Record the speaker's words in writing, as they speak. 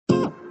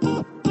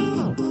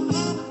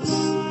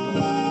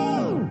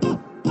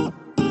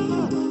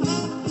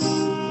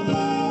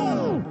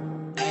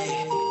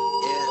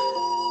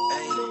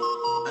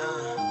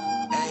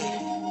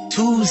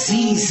Two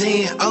Z's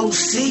and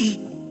OC.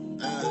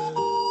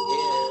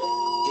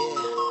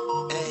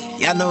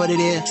 Y'all know what it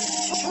is.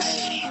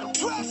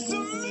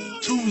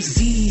 Two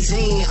Z's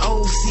and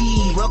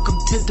OC. Welcome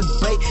to the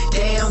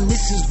breakdown.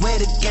 This is where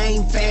the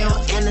game found.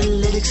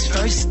 Analytics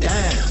first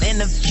down.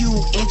 In a few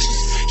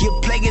inches, your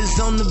players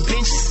on the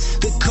benches.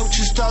 The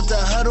coaches start to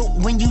huddle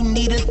when you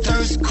need a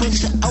thirst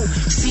quencher.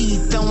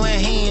 OC throwing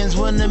hands,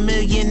 1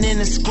 million in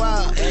the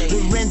squad.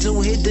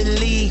 Lorenzo hit the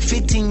league,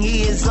 15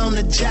 years on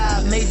the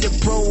job. Made the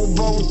Pro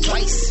Bowl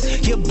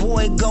twice. Your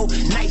boy go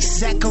nice.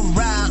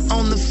 Zachariah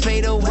on the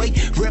fadeaway.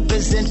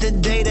 Represent the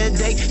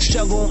day-to-day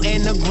struggle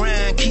and the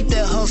grind. Keep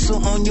the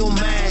hustle on your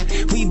mind.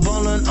 We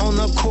ballin' on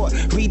the court.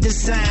 Read the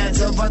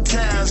signs of our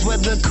times,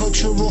 whether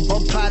cultural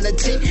or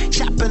politic.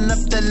 Chopping up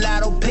the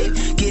lotto pit.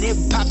 Get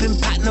it poppin',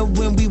 partner,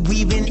 when we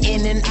weaving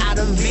in and out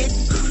of it.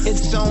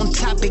 It's on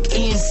topic,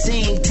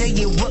 insane. Tell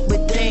you what we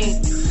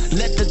think.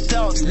 Let the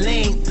thoughts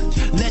link.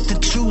 Let the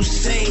truth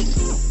sink.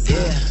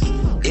 Yeah.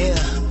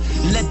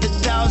 Let the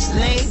thoughts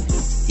link.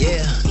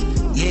 Yeah.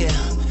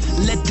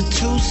 Let the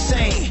truth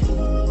sink.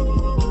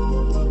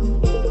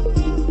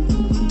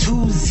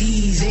 Two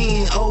Z's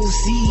and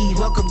OC.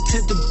 Welcome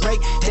to the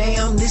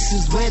breakdown. This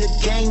is where the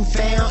game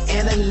found.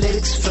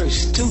 Analytics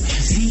first. Two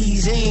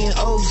Z's and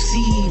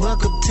OC.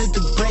 Welcome to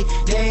the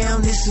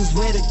breakdown. This is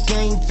where the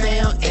game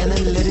found.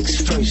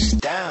 Analytics first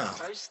down.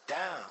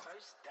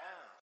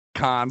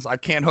 Cons, I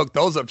can't hook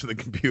those up to the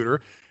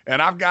computer.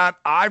 And I've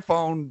got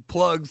iPhone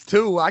plugs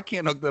too. I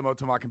can't hook them up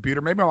to my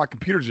computer. Maybe my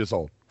computer's just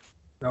old.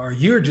 Or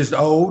you're just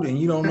old and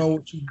you don't know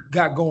what you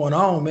got going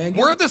on, man.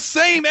 We're the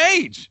same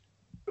age.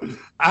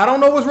 I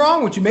don't know what's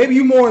wrong with you. Maybe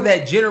you more of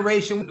that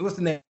generation. What's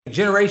the name?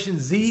 Generation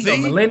Z or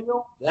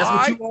millennial? That's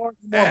what you are.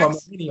 You're more of a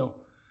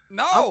millennial.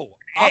 No,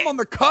 I'm on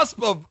the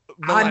cusp of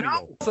millennial. I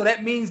know. So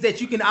that means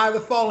that you can either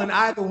fall in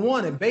either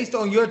one. And based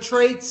on your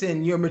traits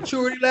and your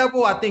maturity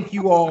level, I think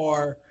you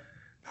are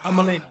a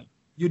millennial.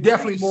 You're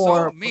definitely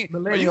more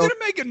millennial. Are you going to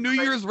make a New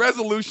Year's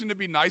resolution to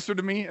be nicer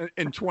to me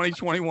in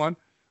 2021?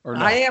 Or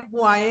no? I am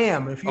who I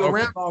am. If you're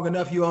around long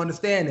enough, you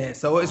understand that.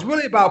 So it's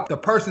really about the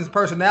person's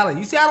personality.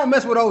 You see, I don't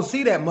mess with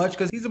OC that much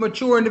because he's a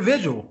mature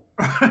individual.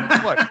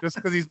 What? Just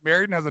because he's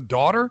married and has a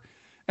daughter?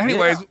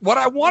 Anyways, What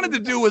I wanted to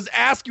do was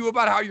ask you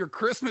about how your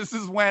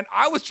Christmases went.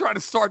 I was trying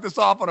to start this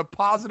off on a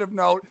positive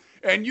note,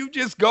 and you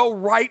just go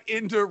right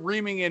into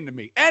reaming into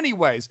me.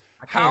 Anyways,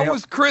 how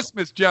was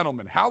Christmas,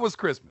 gentlemen? How was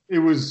Christmas? It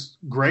was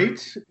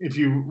great. If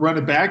you run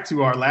it back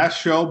to our last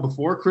show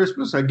before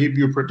Christmas, I gave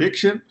you a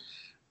prediction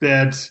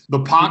that the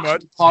pox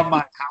was on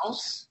my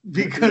house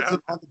because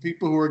of all the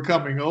people who were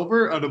coming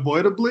over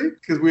unavoidably,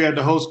 because we had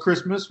to host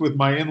Christmas with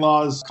my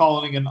in-laws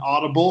calling an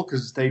audible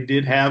because they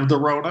did have the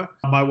Rona.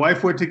 My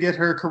wife went to get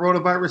her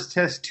coronavirus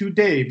test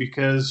today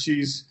because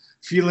she's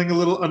feeling a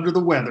little under the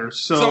weather.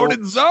 So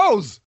did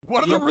Zoe's.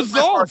 What are the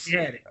results?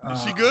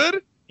 Is she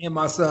good? And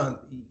my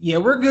son. Yeah,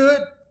 we're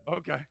good.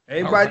 Okay.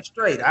 Everybody's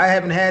straight. I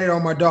haven't had it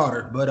on my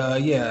daughter, but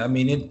I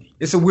mean,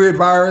 it's a weird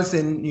virus,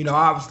 and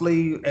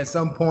obviously at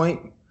some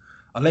point,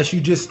 unless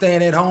you just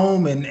staying at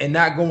home and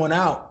not going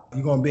out,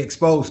 you're going to be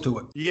exposed to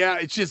it. Yeah,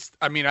 it's just,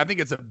 I think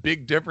it's a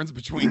big difference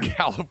between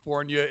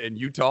California and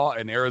Utah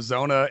and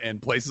Arizona and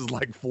places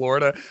like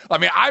Florida.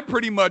 I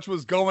pretty much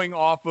was going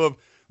off of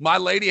my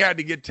lady had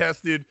to get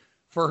tested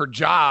for her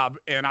job,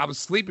 and I was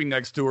sleeping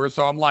next to her.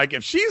 So I'm like,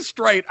 if she's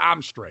straight,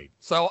 I'm straight.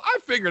 So I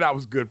figured I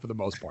was good for the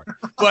most part.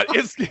 But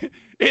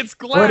it's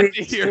glad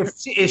to hear.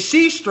 If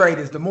she's straight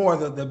is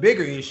the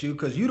bigger issue,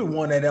 because you're the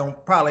one that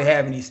don't probably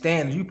have any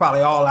standards. You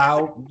probably all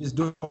out, just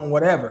doing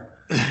whatever.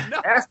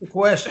 No. That's the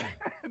question.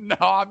 No,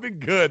 I've been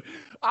good.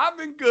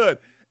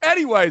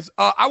 Anyways,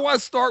 I want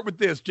to start with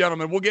this,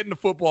 gentlemen. We'll get into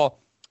football,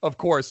 of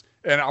course,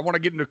 and I want to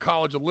get into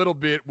college a little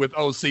bit with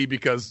OC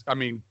because,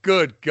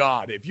 good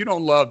God, if you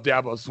don't love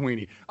Dabo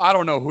Swinney, I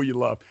don't know who you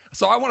love.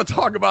 So I want to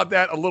talk about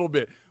that a little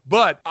bit.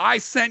 But I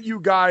sent you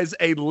guys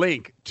a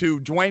link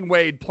to Dwayne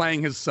Wade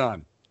playing his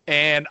son.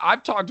 And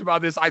I've talked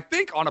about this, I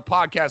think, on a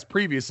podcast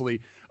previously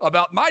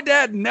about my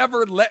dad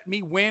never let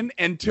me win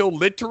until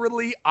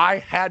literally I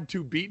had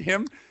to beat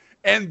him.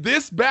 And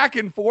this back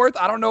and forth,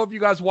 I don't know if you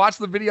guys watched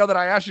the video that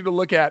I asked you to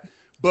look at,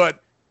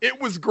 but it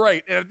was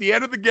great. And at the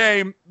end of the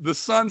game, the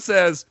son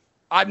says,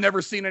 I've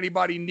never seen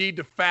anybody need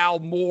to foul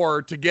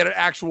more to get an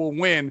actual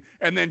win.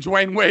 And then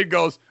Dwayne Wade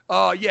goes,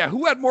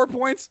 who had more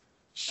points?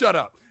 Shut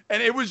up.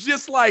 And it was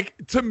just like,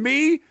 to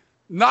me,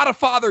 not a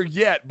father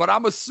yet, but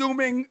I'm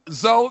assuming,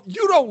 Zoe,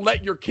 you don't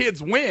let your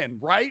kids win,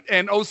 right?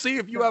 And OC,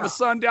 if you have a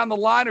son down the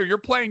line or you're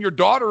playing your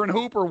daughter in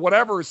hoop or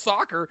whatever,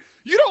 soccer,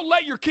 you don't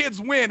let your kids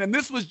win. And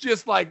this was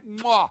just like,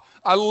 mwah,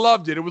 I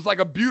loved it. It was like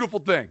a beautiful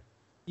thing.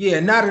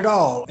 Yeah, not at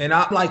all. And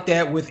I'm like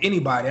that with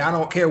anybody. I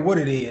don't care what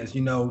it is,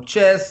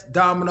 chess,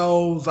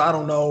 dominoes, I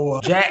don't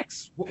know,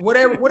 jacks,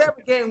 whatever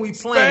game we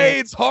play.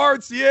 Spades,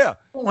 hearts, yeah.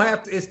 Don't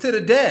have to, it's to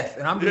the death.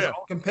 And I'm just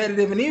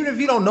competitive. And even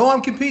if you don't know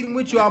I'm competing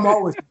with you, I'm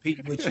always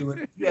competing with you.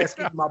 And if you ask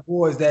my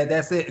boys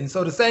that's it. And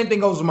so the same thing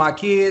goes with my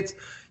kids.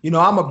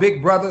 I'm a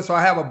big brother, so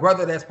I have a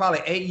brother that's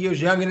probably 8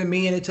 years younger than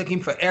me, and it took him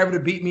forever to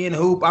beat me in the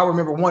hoop. I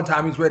remember one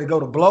time he was ready to go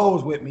to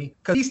blows with me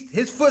because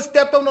his foot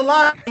stepped on the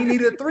line. He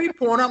needed a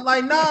 3-pointer. I'm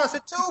like, nah, it's a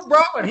 2,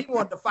 bro. And he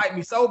wanted to fight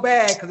me so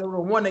bad because they would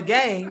have won the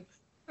game.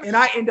 And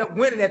I ended up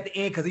winning at the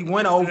end because he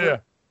went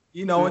over,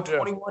 and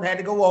 21 had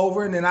to go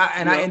over, and then I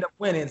ended up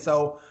winning.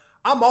 So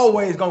I'm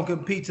always going to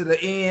compete to the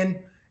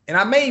end, and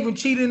I may even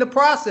cheat in the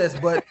process,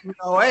 but,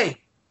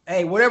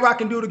 hey, whatever I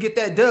can do to get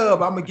that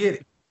dub, I'm going to get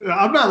it.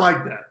 I'm not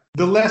like that.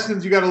 The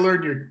lessons you got to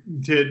learn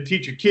to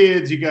teach your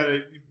kids, you got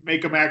to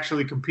make them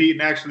actually compete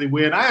and actually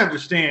win. I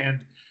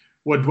understand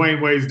what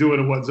Dwayne Wade's doing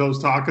and what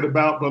Zoe's talking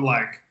about, but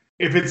like,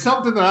 if it's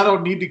something that I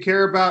don't need to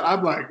care about,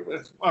 I'm like,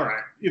 all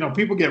right.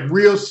 People get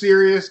real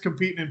serious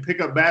competing in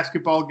pickup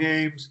basketball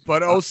games.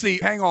 But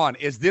OC, hang on.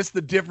 Is this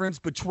the difference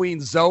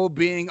between Zoe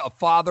being a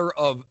father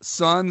of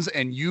sons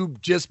and you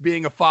just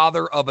being a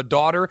father of a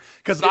daughter?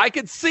 Because I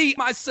could see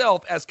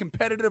myself, as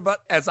competitive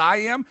as I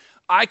am,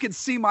 I could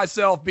see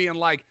myself being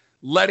like,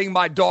 letting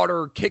my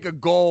daughter kick a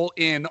goal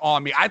in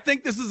on me. I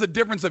think this is a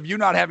difference of you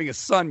not having a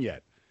son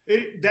yet.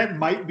 That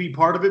might be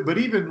part of it, but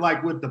even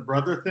like with the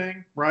brother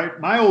thing, right?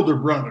 My older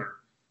brother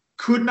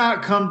could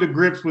not come to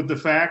grips with the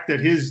fact that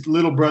his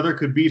little brother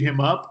could beat him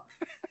up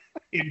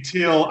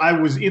until I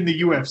was in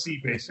the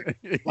UFC,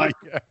 basically. Like,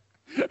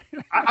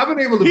 I've been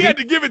able to. He had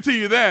to give it to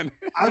you then.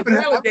 I've been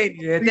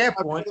validated at that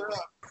point.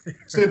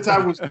 Since I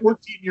was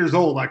 14 years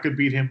old, I could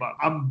beat him up.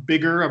 I'm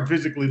bigger. I'm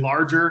physically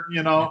larger,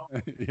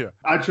 Yeah.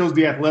 I chose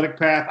the athletic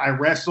path. I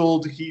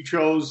wrestled. He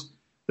chose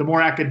the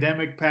more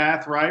academic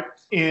path, right?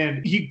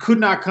 And he could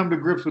not come to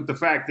grips with the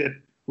fact that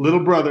little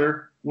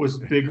brother was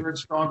bigger and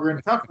stronger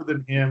and tougher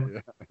than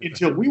him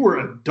until we were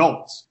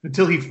adults,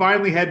 until he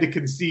finally had to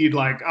concede,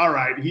 like, all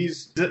right,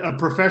 he's a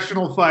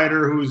professional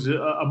fighter who's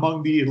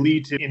among the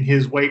elite in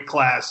his weight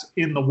class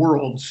in the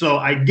world. So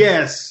I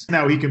guess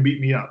now he can beat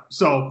me up.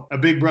 So a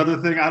big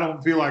brother thing, I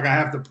don't feel like I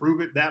have to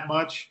prove it that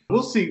much.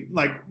 We'll see.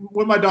 Like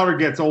when my daughter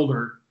gets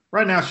older,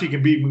 right now she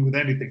can beat me with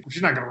anything.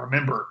 She's not going to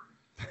remember.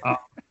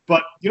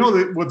 But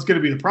what's going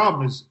to be the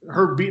problem is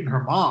her beating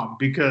her mom,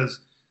 because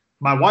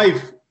my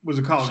wife was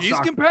a college She's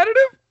soccer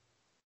competitive?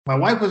 My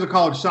wife was a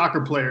college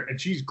soccer player, and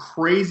she's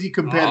crazy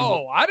competitive.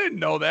 Oh, I didn't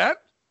know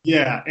that.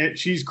 Yeah, and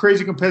she's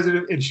crazy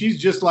competitive, and she's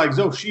just like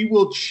Zoe. She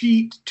will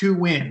cheat to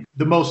win.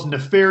 The most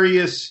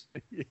nefarious,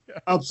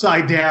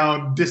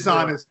 upside-down,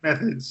 dishonest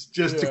methods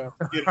just to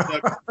get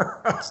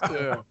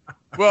it.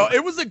 Well,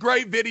 it was a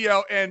great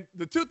video, and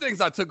the two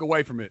things I took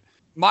away from it,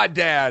 my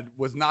dad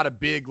was not a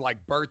big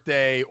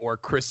birthday or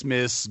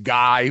Christmas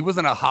guy. He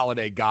wasn't a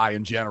holiday guy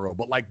in general.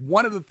 But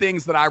one of the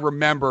things that I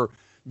remember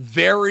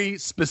very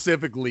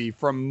specifically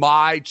from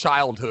my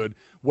childhood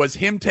was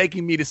him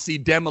taking me to see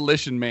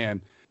Demolition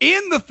Man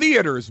in the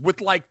theaters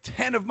with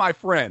 10 of my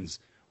friends,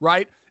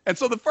 right? And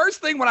so the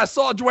first thing when I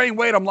saw Dwayne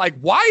Wade, I'm like,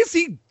 why does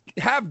he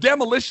have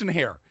demolition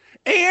hair?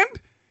 And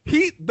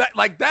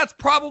that's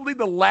probably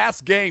the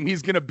last game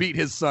he's going to beat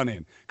his son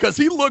in, because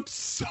he looked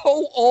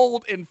so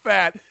old and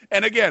fat.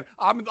 And again,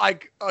 I'm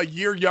a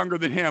year younger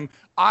than him.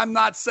 I'm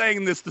not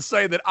saying this to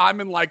say that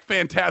I'm in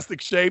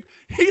fantastic shape.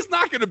 He's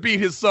not going to beat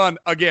his son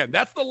again.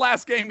 That's the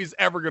last game he's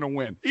ever going to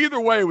win. Either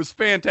way, it was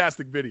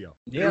fantastic video.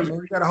 Yeah, man,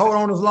 you got to hold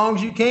on as long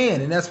as you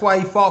can. And that's why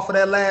he fought for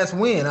that last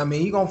win. I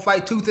mean, he's going to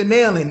fight tooth and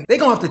nail, and they're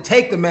going to have to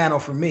take the mantle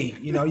from me.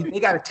 They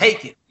got to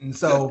take it. And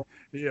so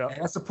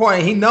that's the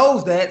point. He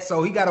knows that,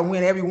 so he got to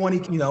win every one he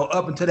can,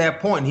 up until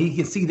that point. He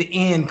can see the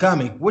end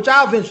coming, which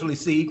I'll eventually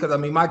see, because,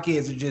 my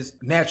kids are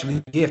just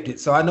naturally gifted.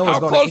 So I know How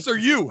close are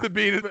you to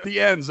being at the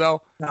end, Zoe?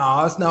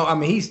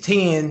 No, he's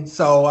 10,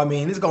 so,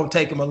 it's going to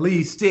take him at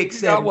least 6,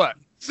 7. What,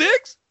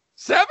 6?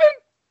 7?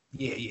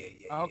 Yeah.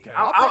 Okay.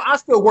 I'll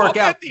still work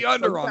out. Bet the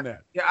under on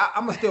that. Yeah,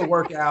 I'm going to still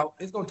work out.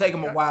 It's going to take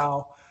him a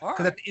while.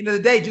 Because at the end of the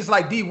day, just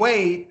like D.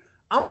 Wade,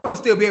 I'm going to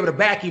still be able to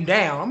back him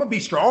down. I'm going to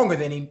be stronger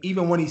than him,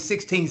 even when he's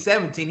 16,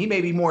 17. He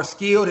may be more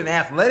skilled and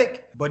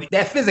athletic, but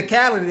that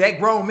physicality, that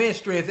grown man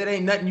strength, it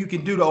ain't nothing you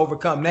can do to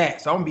overcome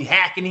that. So I'm going to be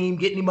hacking him,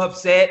 getting him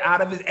upset,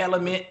 out of his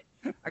element.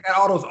 I got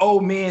all those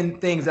old men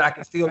things that I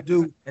can still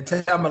do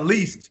until I'm at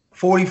least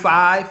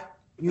 45,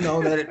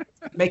 that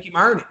make him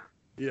earn it.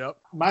 Yep.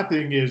 My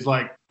thing is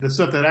the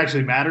stuff that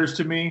actually matters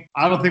to me.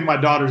 I don't think my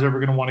daughter's ever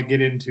going to want to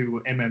get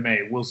into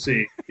MMA. We'll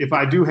see. If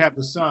I do have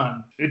the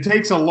son, it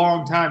takes a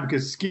long time,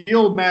 because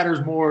skill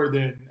matters more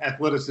than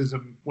athleticism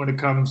when it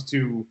comes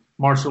to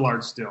martial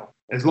arts still.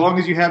 As long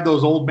as you have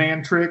those old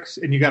man tricks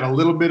and you got a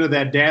little bit of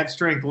that dad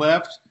strength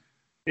left,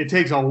 it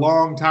takes a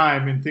long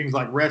time in things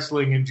like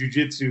wrestling and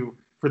jiu-jitsu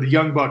for the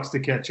young bucks to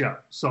catch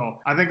up. So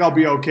I think I'll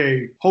be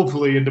okay,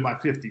 hopefully, into my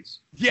 50s.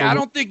 Yeah, I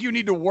don't think you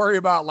need to worry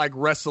about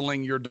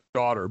wrestling your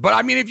daughter.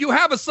 But if you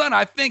have a son,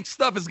 I think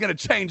stuff is going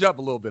to change up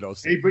a little bit, OC.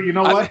 Hey, but you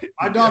know what?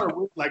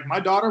 My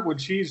daughter, when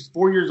she's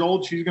 4 years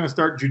old, she's going to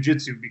start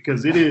jiu-jitsu,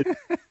 because it is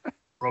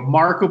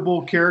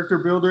remarkable character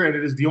builder, and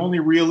it is the only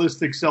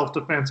realistic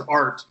self-defense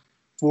art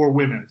for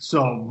women.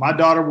 So my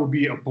daughter will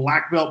be a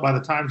black belt by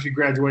the time she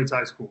graduates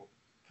high school.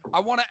 I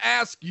want to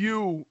ask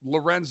you,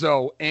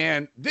 Lorenzo,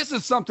 and this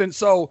is something.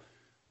 So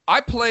I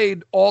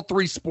played all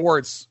three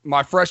sports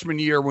my freshman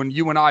year when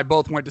you and I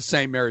both went to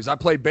St. Mary's. I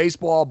played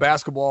baseball,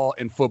 basketball,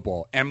 and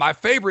football. And my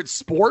favorite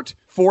sport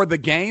for the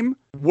game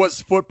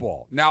was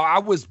football. Now, I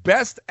was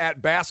best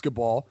at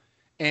basketball,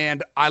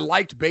 and I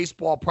liked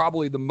baseball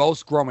probably the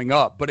most growing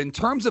up. But in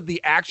terms of the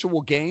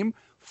actual game,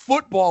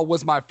 football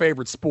was my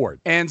favorite sport.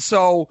 And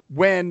so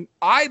when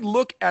I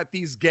look at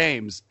these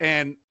games,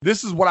 and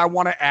this is what I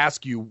want to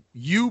ask you,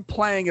 you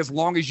playing as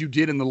long as you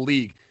did in the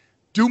league,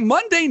 do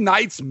Monday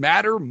nights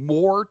matter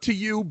more to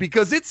you?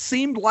 Because it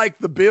seemed like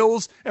the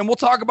Bills, and we'll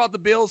talk about the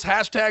Bills,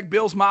 hashtag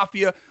Bills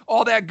Mafia,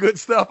 all that good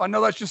stuff. I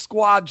know that's your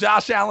squad.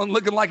 Josh Allen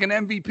looking like an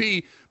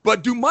MVP.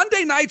 But do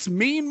Monday nights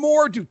mean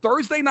more? Do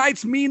Thursday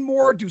nights mean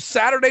more? Do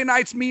Saturday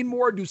nights mean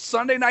more? Do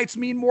Sunday nights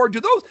mean more? Do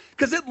those?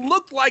 Because it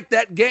looked like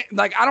that game.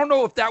 Like, I don't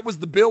know if that was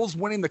the Bills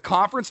winning the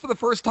conference for the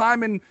first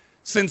time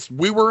since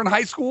we were in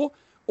high school,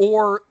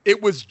 or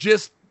it was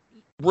just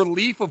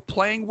relief of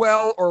playing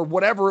well or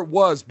whatever it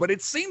was, but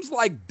it seems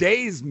like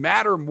days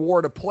matter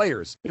more to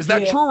players. Is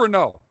that true or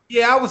no?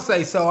 Yeah, I would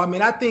say so. I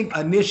mean, I think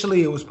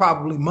initially it was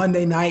probably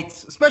Monday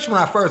nights, especially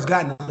when I first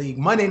got in the league.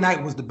 Monday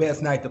night was the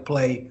best night to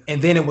play, and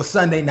then it was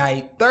Sunday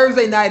night.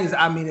 Thursday night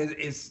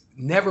it's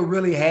never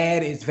really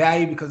had its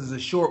value because it's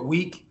a short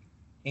week,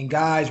 and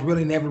guys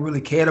never really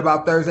cared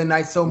about Thursday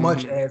night so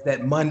much as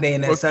that Monday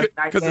and that Sunday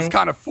night. Because it's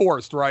kind of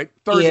forced, right?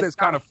 Thursday's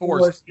kind of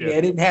forced. Yeah,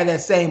 it didn't have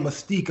that same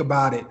mystique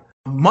about it.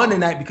 Monday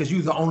night, because you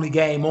was the only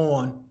game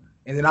on,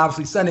 and then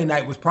obviously Sunday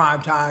night was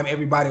prime time.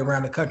 Everybody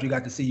around the country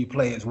got to see you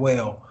play as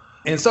well.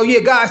 And so,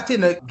 yeah, guys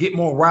tend to get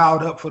more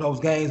riled up for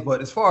those games.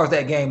 But as far as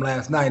that game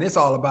last night, it's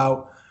all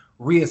about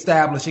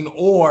reestablishing,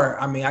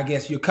 I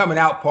guess your coming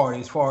out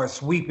party as far as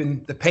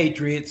sweeping the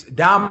Patriots,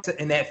 dominant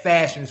in that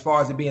fashion as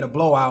far as it being a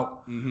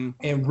blowout,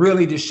 and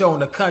really just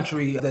showing the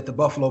country that the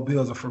Buffalo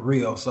Bills are for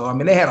real. So, I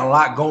mean, they had a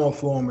lot going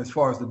for them as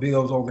far as the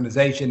Bills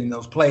organization and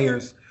those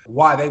players,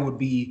 why they would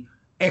be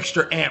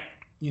extra amped,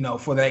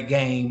 for that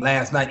game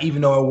last night,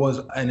 even though it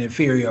was an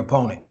inferior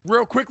opponent.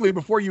 Real quickly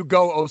before you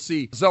go,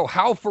 OC, so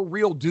how for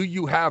real do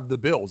you have the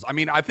Bills? I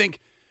mean, I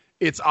think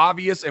it's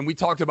obvious, and we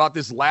talked about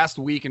this last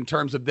week in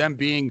terms of them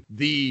being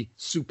the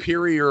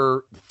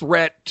superior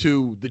threat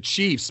to the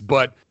Chiefs,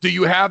 but do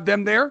you have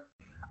them there?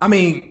 I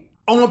mean,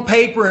 on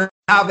paper and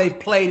how they've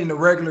played in the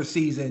regular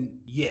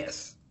season,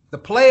 yes. The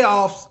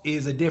playoffs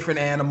is a different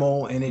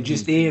animal, and it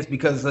just is,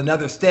 because it's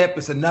another step.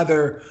 It's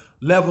another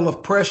level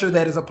of pressure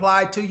that is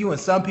applied to you, and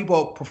some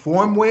people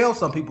perform well,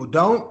 some people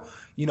don't.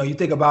 You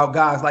think about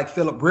guys like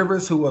Phillip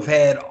Rivers who have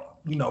had,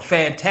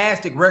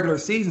 fantastic regular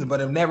seasons, but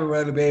have never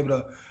really been able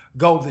to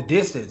go the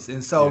distance.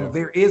 And so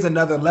there is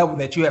another level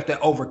that you have to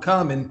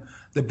overcome, and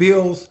the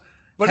Bills.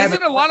 But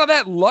isn't a lot of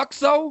that luck,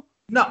 though?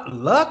 No,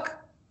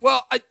 luck?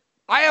 Well,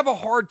 I have a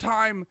hard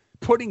time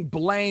putting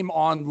blame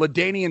on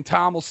LaDainian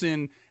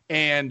Tomlinson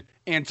and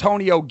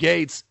Antonio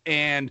Gates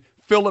and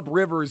Phillip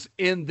Rivers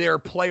in their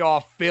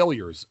playoff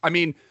failures. I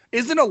mean,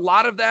 isn't a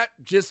lot of that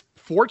just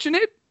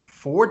fortunate?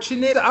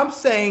 Fortunate? I'm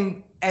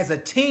saying as a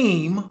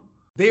team,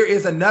 there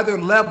is another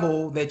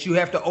level that you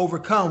have to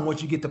overcome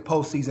once you get to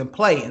postseason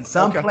play. And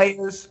some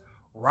players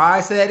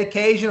rise to that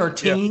occasion, or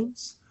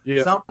teams.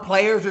 Yeah. Some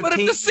players are But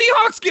if the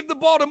Seahawks give the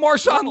ball to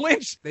Marshawn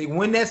Lynch, they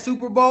win that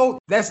Super Bowl.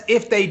 That's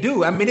if they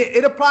do. I mean,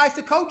 it applies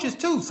to coaches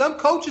too. Some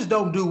coaches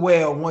don't do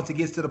well once it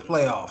gets to the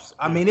playoffs.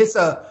 I mean, it's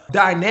a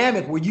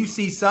dynamic where you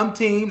see some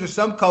teams or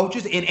some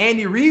coaches, and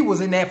Andy Reid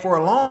was in that for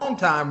a long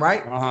time,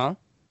 right?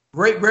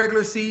 Great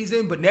regular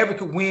season, but never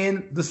could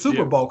win the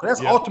Super Bowl.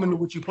 That's ultimately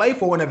what you play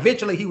for. And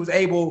eventually he was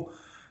able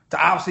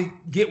to obviously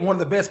get one of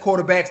the best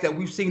quarterbacks that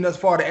we've seen thus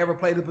far to ever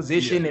play the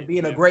position and be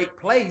in a great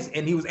place.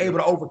 And he was able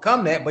to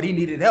overcome that, but he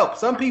needed help.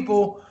 Some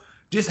people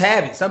just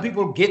have it. Some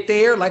people get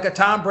there like a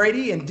Tom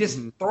Brady and just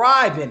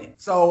thrive in it.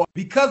 So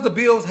because the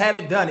Bills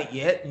haven't done it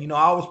yet,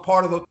 I was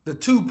part of the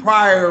two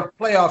prior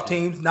playoff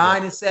teams,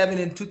 9-7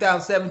 in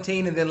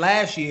 2017. And then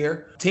last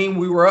year, team,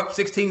 we were up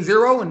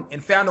 16-0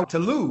 and found out to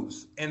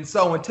lose. And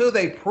so until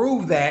they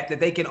prove that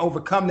they can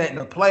overcome that in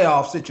a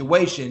playoff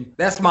situation,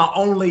 that's my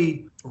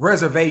only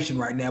reservation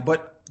right now.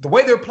 But the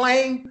way they're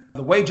playing,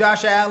 the way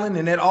Josh Allen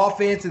and that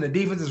offense and the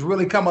defense has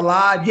really come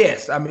alive,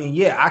 yes. I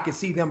mean, I can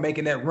see them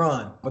making that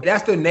run. But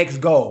that's their next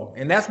goal.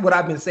 And that's what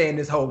I've been saying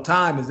this whole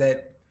time, is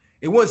that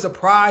it wouldn't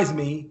surprise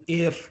me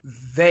if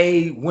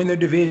they win their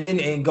division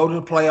and go to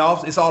the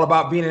playoffs. It's all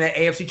about being in that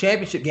AFC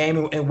Championship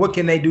game. And what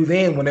can they do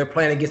then when they're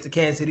playing against the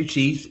Kansas City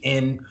Chiefs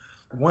in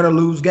win or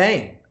lose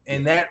game?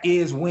 And that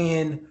is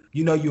when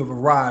you've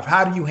arrived.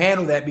 How do you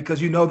handle that? Because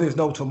there's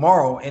no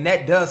tomorrow. And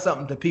that does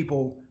something to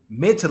people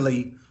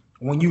mentally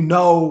when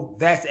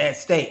that's at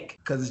stake.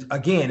 Because,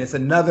 again, it's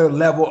another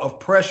level of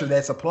pressure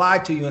that's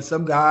applied to you, and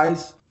some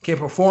guys can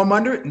perform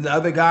under it and the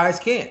other guys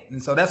can't.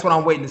 And so that's what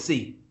I'm waiting to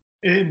see.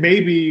 It may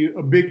be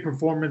a big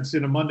performance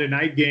in a Monday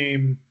night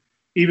game,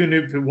 even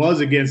if it was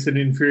against an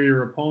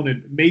inferior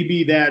opponent.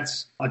 Maybe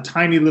that's a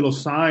tiny little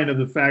sign of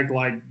the fact,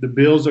 like, the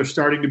Bills are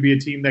starting to be a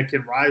team that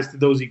can rise to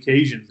those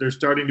occasions. They're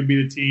starting to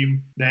be the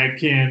team that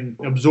can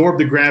absorb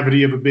the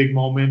gravity of a big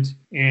moment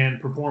and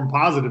perform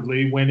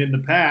positively, when in the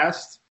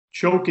past,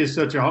 choke is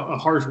such a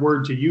harsh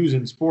word to use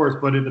in sports,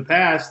 but in the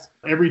past,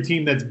 every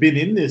team that's been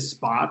in this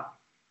spot,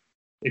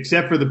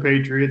 except for the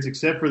Patriots,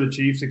 except for the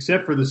Chiefs,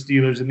 except for the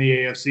Steelers in the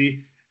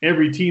AFC,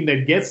 every team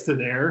that gets to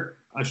there,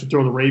 I should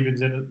throw the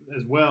Ravens in it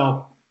as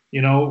well.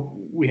 You know,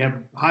 we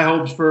have high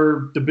hopes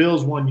for the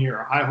Bills one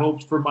year, high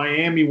hopes for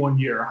Miami one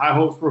year, high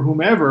hopes for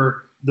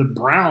whomever, the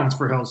Browns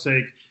for hell's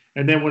sake.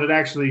 And then when it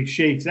actually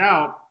shakes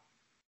out,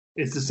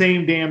 it's the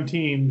same damn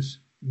teams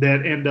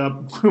that end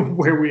up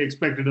where we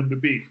expected them to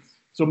be.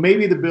 So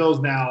maybe the Bills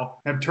now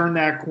have turned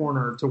that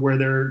corner to where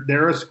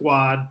they're a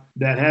squad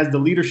that has the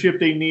leadership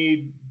they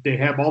need. They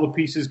have all the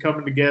pieces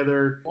coming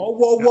together.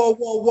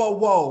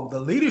 Whoa.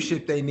 The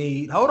leadership they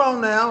need. Hold on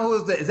now. Who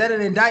is that? Is that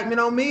an indictment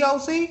on me,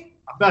 OC?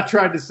 I'm not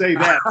trying to say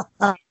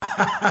that.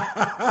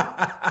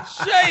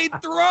 Shade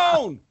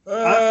thrown.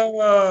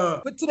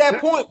 But to that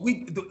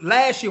point,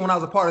 last year when I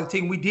was a part of the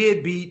team, we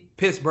did beat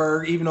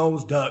Pittsburgh, even though it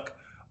was Duck,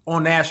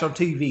 on national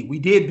TV. We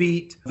did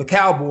beat the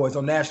Cowboys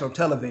on national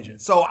television.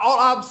 So all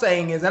I'm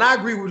saying is, and I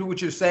agree with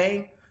what you're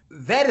saying,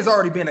 that has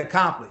already been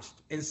accomplished.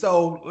 And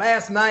so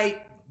last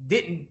night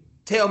didn't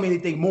tell me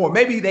anything more.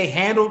 Maybe they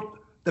handled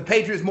the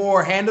Patriots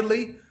more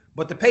handily,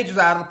 but the Patriots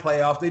are out of the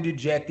playoffs. They're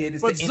dejected.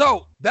 But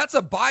so that's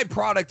a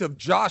byproduct of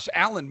Josh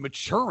Allen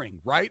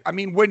maturing, right? I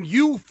mean, when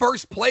you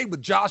first played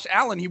with Josh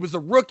Allen, he was a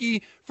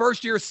rookie,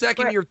 first year,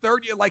 second year,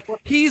 third year. Like,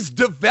 he's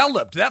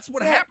developed. That's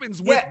what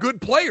happens with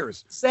good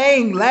players.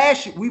 Saying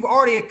last year, we've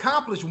already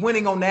accomplished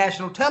winning on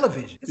national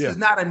television. This is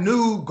not a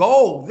new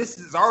goal. This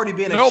has already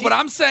been achieved. No, but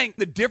I'm saying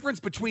the difference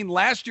between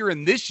last year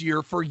and this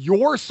year for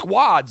your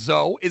squad,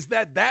 Zoe, is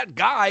that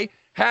guy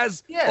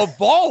has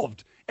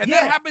evolved. And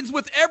that happens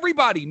with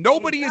everybody.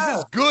 Nobody is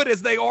as good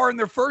as they are in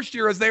their first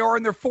year as they are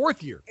in their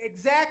fourth year.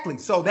 Exactly.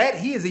 So that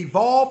he has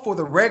evolved for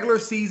the regular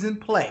season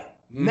play.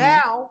 Mm-hmm.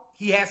 Now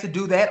he has to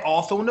do that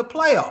also in the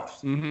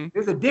playoffs. Mm-hmm.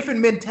 There's a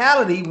different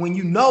mentality when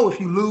you know if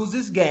you lose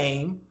this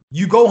game,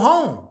 you go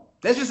home.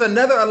 That's just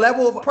another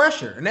level of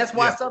pressure. And that's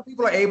why some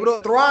people are able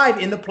to thrive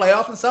in the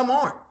playoffs and some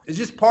aren't. It's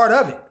just part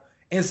of it.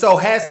 And so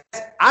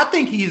I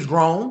think he has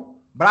grown,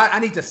 but I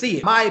need to see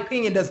it. My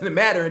opinion doesn't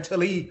matter until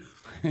he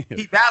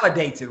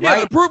validates it, right?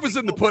 Yeah, the proof is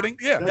in the pudding.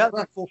 Yeah.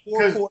 For 4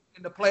 quarters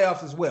in the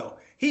playoffs as well.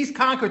 He's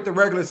conquered the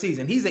regular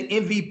season. He's an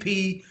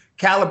MVP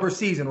caliber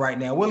season right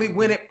now. Will he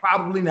win it?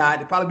 Probably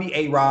not. It'll probably be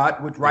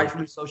A-Rod, which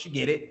rightfully so should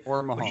get it.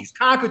 Or Mahomes. But he's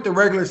conquered the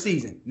regular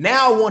season.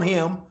 Now I want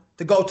him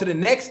to go to the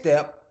next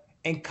step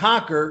and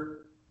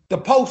conquer the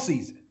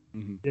postseason.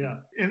 Mm-hmm.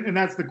 Yeah, and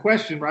that's the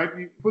question, right?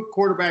 You put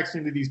quarterbacks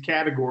into these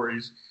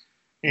categories,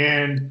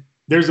 and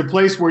there's a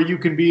place where you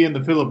can be in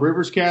the Phillip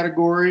Rivers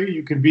category,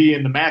 you can be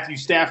in the Matthew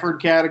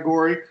Stafford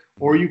category,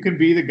 or you can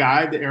be the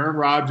guy, the Aaron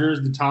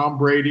Rodgers, the Tom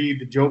Brady,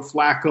 the Joe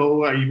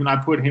Flacco. Even I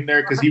put him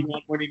there because he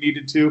won when he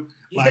needed to.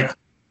 Like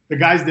the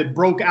guys that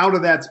broke out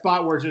of that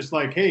spot where it's just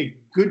like, hey,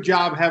 good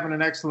job having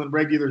an excellent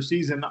regular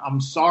season.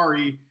 I'm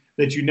sorry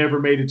that you never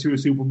made it to a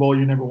Super Bowl.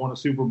 You never won a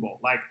Super Bowl.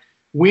 Like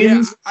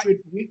wins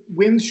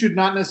should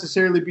not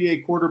necessarily be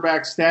a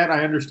quarterback stat.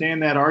 I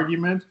understand that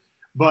argument,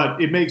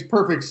 but it makes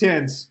perfect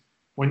sense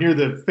when you're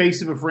the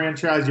face of a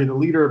franchise, you're the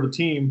leader of a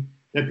team,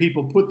 that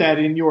people put that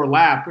in your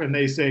lap and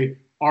they say,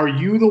 are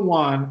you the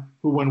one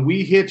who, when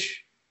we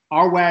hitch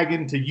our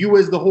wagon to you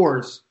as the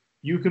horse,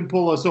 you can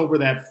pull us over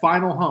that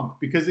final hump?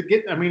 Because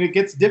it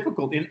gets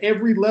difficult in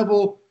every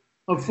level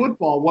of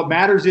football. What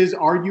matters is,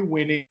 are you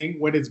winning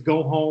when it's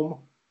go home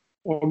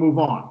or move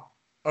on?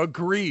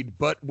 Agreed.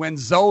 But when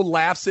Zoe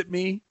laughs at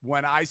me,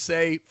 when I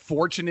say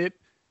fortunate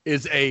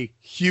is a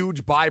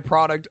huge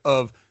byproduct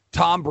of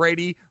Tom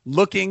Brady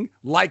looking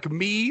like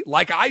me,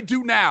 like I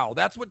do now.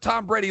 That's what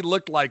Tom Brady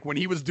looked like when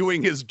he was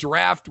doing his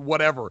draft,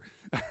 whatever,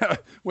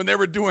 when they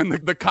were doing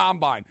the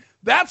combine.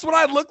 That's what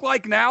I look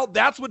like now.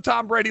 That's what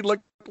Tom Brady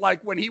looked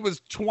like when he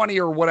was 20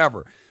 or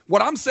whatever.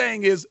 What I'm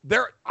saying is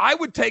I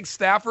would take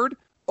Stafford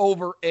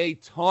over a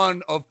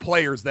ton of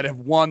players that have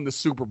won the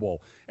Super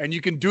Bowl. And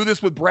you can do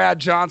this with Brad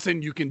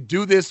Johnson. You can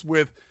do this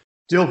with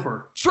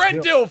Dilfer.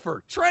 Trent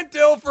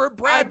Dilfer,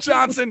 Brad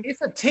Johnson.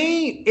 It's a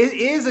team. It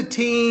is a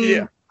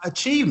team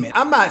achievement.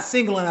 I'm not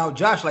singling out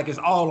Josh like it's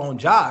all on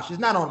Josh. It's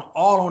not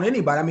all on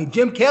anybody. I mean,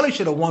 Jim Kelly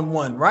should have won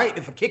one, right?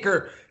 If a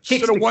kicker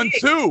should have won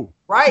two,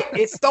 right?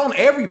 It's on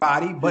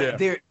everybody, but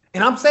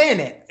and I'm saying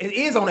that it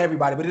is on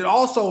everybody, but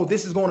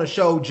this is going to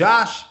show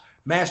Josh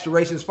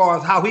maturation as far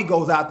as how he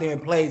goes out there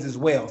and plays as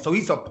well. So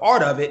he's a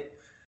part of it,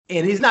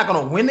 and he's not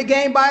going to win the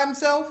game by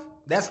himself.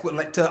 That's what,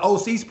 like, to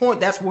OC's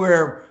point, that's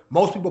where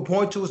most people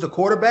point to as the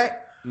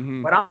quarterback.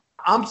 Mm-hmm. But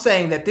I'm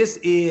saying that this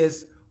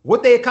is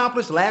what they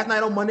accomplished last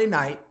night on Monday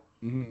night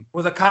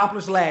was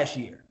accomplished last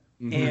year.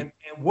 Mm-hmm. And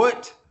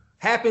what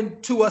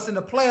happened to us in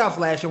the playoffs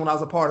last year when I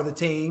was a part of the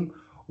team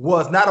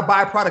was not a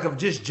byproduct of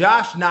just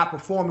Josh not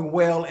performing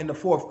well in the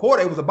fourth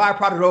quarter. It was a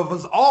byproduct of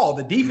us all.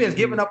 The defense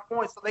giving up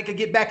points so they could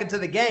get back into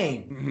the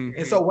game. Mm-hmm.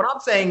 And so what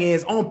I'm saying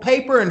is, on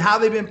paper and how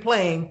they've been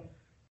playing,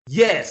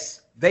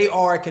 yes, they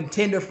are a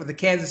contender for the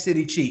Kansas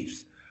City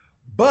Chiefs.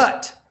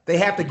 But they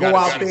have to go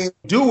out there and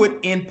do it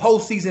in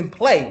postseason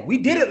play. We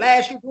did it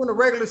last year during the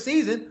regular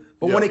season,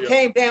 but when it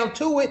came down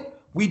to it,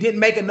 we didn't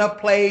make enough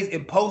plays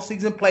in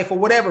postseason play for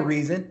whatever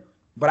reason.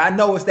 But I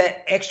know it's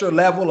that extra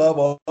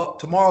level of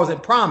tomorrow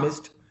isn't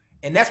promised.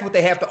 And that's what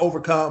they have to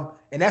overcome.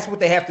 And that's what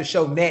they have to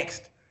show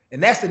next.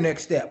 And that's the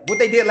next step. What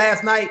they did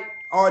last night,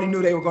 I already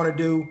knew they were going to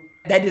do.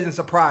 That didn't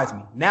surprise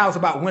me. Now it's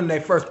about winning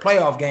their first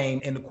playoff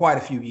game in quite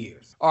a few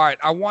years. All right,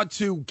 I want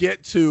to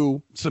get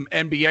to some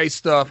NBA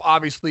stuff,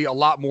 obviously a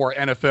lot more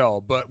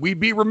NFL, but we'd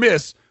be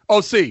remiss,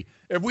 OC,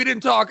 if we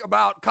didn't talk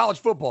about college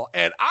football.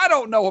 And I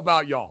don't know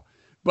about y'all,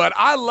 but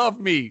I love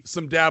me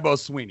some Dabo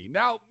Swinney.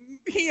 Now,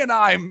 he and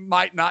I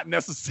might not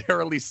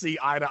necessarily see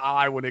eye to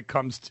eye when it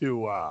comes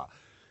to,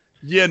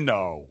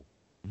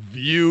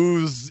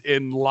 views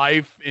in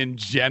life in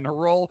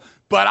general,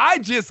 but I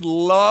just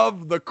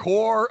love the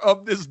core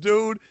of this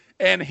dude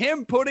and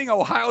him putting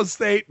Ohio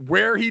State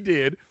where he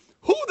did,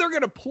 who they're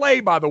going to play,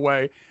 by the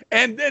way,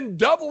 and then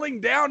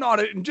doubling down on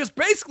it and just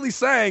basically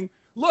saying,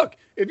 look,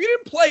 if you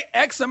didn't play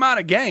X amount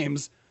of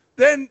games,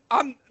 then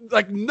I'm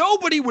like,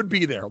 nobody would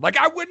be there. Like,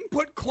 I wouldn't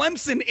put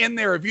Clemson in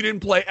there if you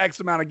didn't play X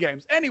amount of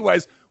games.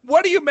 Anyways,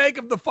 what do you make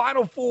of the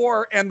Final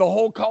Four and the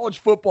whole college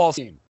football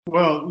scene?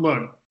 Well,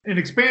 look, an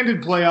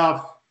expanded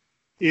playoff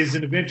is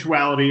an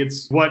eventuality.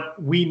 It's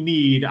what we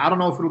need. I don't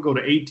know if it'll go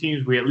to 8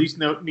 teams. We at least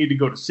need to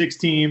go to 6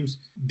 teams.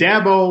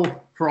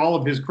 Dabo, for all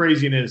of his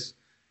craziness,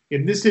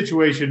 in this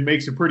situation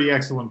makes a pretty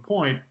excellent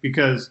point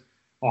because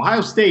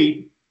Ohio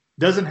State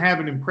doesn't have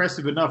an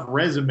impressive enough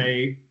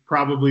resume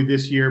probably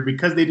this year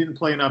because they didn't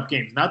play enough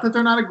games. Not that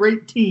they're not a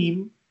great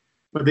team,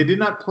 but they did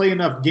not play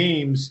enough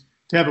games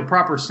to have a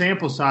proper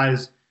sample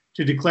size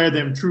to declare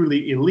them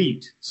truly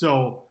elite.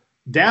 So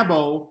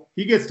Dabo,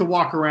 he gets to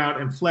walk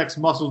around and flex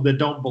muscles that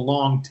don't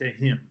belong to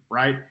him,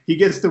 right? He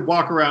gets to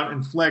walk around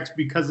and flex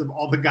because of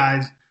all the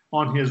guys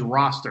on his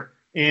roster.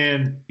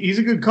 And he's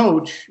a good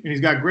coach, and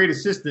he's got great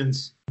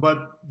assistants,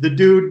 but the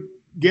dude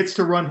gets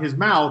to run his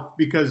mouth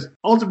because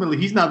ultimately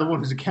he's not the one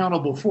who's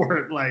accountable for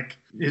it. Like,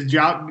 his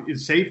job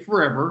is safe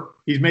forever.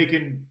 He's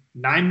making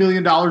 $9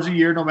 million a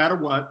year no matter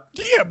what.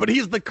 Yeah, but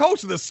he's the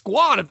coach of the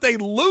squad. If they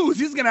lose,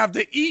 he's going to have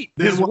to eat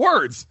his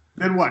words.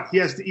 Then what? He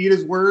has to eat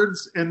his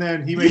words, and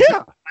then he makes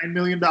 $9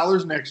 million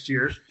next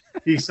year.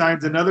 He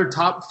signs another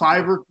top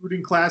 5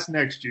 recruiting class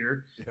next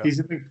year. Yeah. He's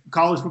in the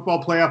college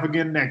football playoff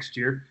again next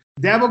year.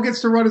 Dabo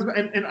gets to run his –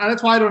 and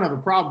that's why I don't have a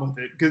problem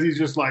with it, because he's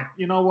just like,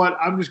 you know what?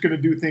 I'm just going to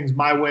do things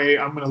my way.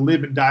 I'm going to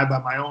live and die by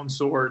my own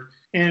sword.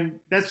 And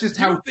that's just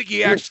how – You don't think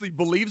he actually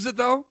believes it,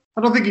 though?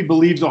 I don't think he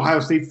believes Ohio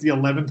State's the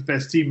 11th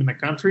best team in the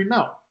country.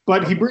 No.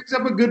 But he brings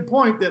up a good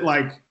point that,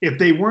 like, if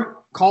they weren't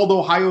called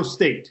Ohio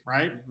State,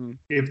 right? Mm-hmm.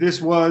 If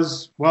this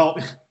was, well,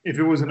 if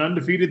it was an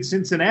undefeated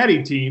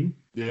Cincinnati team,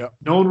 no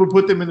one would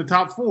put them in the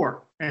top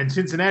 4. And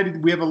Cincinnati,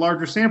 we have a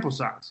larger sample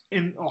size.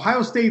 And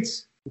Ohio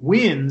State's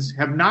wins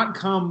have not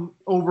come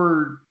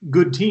over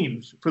good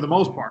teams for the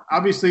most part.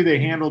 Obviously, they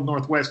handled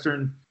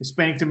Northwestern,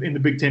 spanked them in the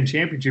Big Ten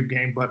championship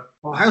game, but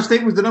Ohio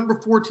State was the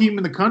number 4 team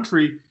in the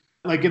country.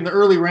 Like, in the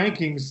early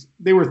rankings,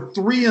 they were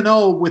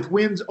 3-0 with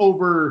wins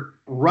over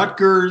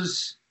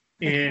Rutgers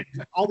and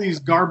all these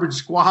garbage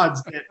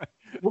squads that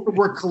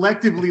were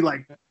collectively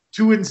like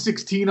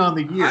 2-16 on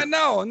the year. I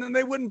know, and then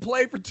they wouldn't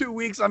play for 2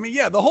 weeks. I mean,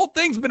 yeah, the whole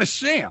thing's been a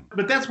sham.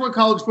 But that's what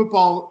college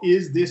football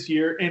is this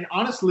year. And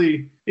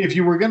honestly, if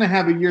you were going to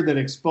have a year that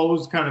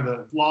exposed kind of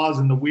the flaws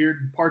and the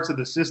weird parts of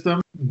the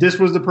system, this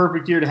was the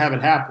perfect year to have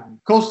it happen.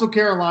 Coastal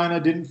Carolina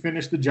didn't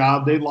finish the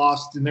job. They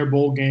lost in their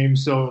bowl game,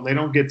 so they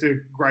don't get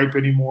to gripe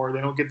anymore. They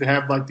don't get to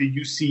have like the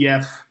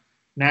UCF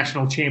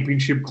national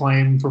championship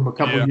claim from a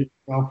couple of years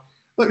ago.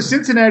 Look,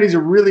 Cincinnati's a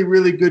really,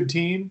 really good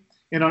team,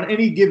 and on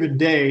any given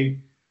day,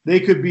 they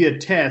could be a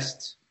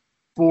test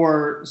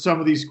for some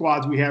of these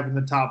squads we have in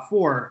the top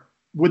 4.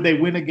 Would they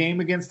win a game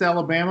against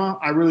Alabama?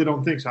 I really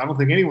don't think so. I don't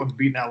think anyone's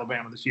beaten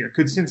Alabama this year.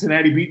 Could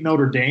Cincinnati beat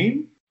Notre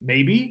Dame?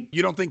 Maybe.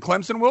 You don't think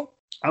Clemson will?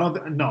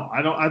 No,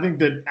 I don't. I think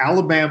that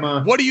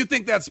Alabama. What do you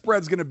think that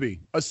spread's going to be?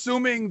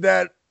 Assuming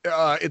that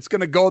it's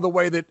going to go the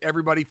way that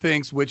everybody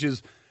thinks, which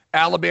is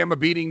Alabama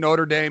beating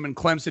Notre Dame and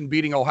Clemson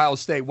beating Ohio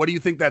State. What do you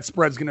think that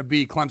spread's going to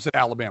be, Clemson,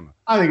 Alabama?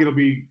 I think it'll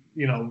be,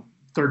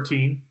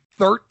 13.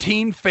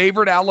 13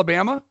 favored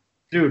Alabama?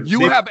 Dude,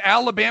 you have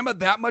Alabama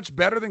that much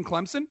better than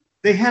Clemson?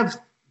 They have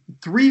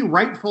 3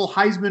 rightful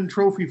Heisman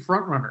Trophy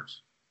frontrunners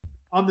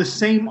on the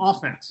same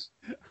offense.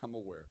 I'm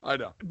aware. I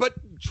know. But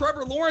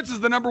Trevor Lawrence is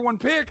the number 1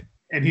 pick.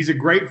 And he's a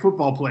great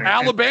football player.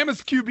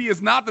 Alabama's QB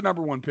is not the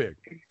number 1 pick.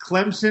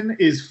 Clemson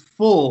is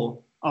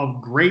full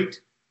of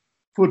great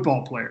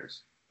football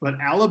players. But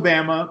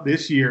Alabama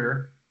this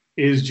year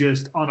is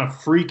just on a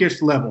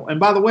freakish level. And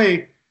by the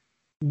way,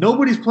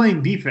 nobody's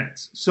playing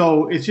defense.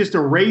 So it's just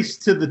a race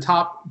to the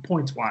top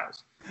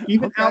points-wise.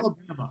 Even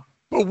Alabama.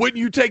 But wouldn't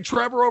you take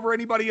Trevor over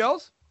anybody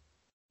else?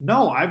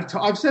 No,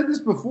 I've said this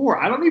before.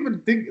 I don't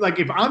even think, like,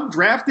 if I'm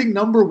drafting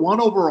number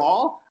 1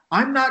 overall,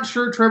 I'm not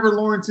sure Trevor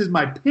Lawrence is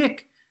my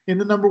pick in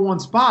the number 1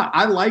 spot.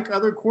 I like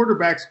other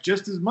quarterbacks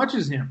just as much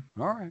as him.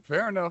 All right,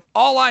 fair enough.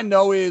 All I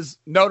know is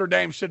Notre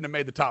Dame shouldn't have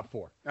made the top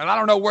 4. And I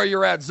don't know where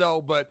you're at,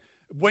 Zoe, but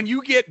when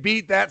you get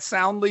beat that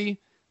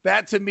soundly,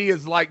 that to me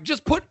is like,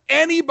 just put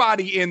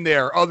anybody in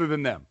there other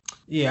than them.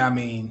 Yeah, I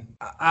mean,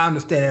 I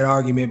understand that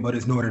argument, but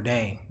it's Notre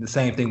Dame. The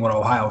same thing with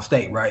Ohio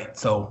State, right?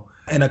 So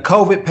in a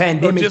COVID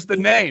pandemic, just the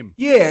name.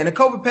 Yeah, in a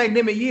COVID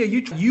pandemic year,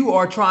 you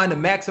are trying to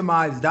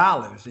maximize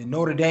dollars, and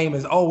Notre Dame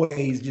has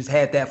always just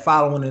had that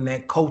following and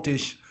that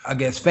cultish, I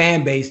guess,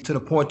 fan base to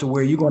the point to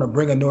where you're going to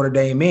bring a Notre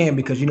Dame in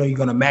because you know you're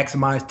going to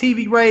maximize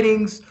TV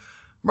ratings,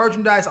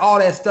 merchandise, all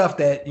that stuff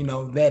that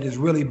that has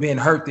really been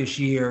hurt this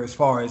year as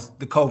far as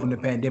the COVID and the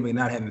pandemic,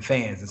 not having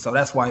fans, and so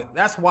that's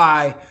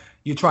why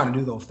you're trying to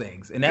do those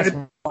things. And that's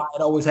why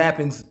it always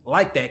happens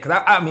like that.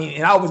 Because, I mean,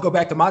 and I always go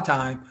back to my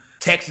time,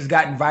 Texas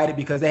got invited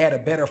because they had a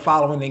better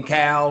following than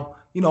Cal.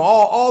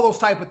 All those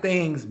type of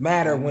things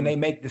matter when they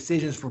make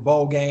decisions for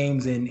bowl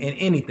games and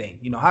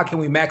anything. How can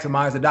we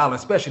maximize the dollar,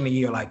 especially in a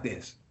year like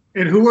this?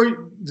 And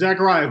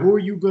Zachariah, who are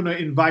you going to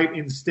invite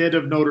instead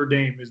of Notre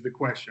Dame is the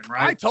question,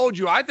 right? I told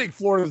you, I think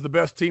Florida is the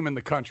best team in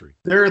the country.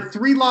 They're a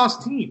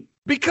 3-loss team.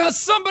 Because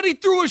somebody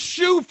threw a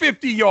shoe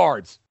 50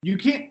 yards. You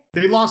can't.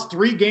 They lost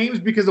 3 games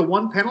because of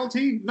one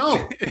penalty?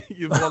 No.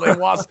 Well,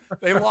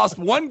 they lost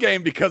one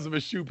game because of a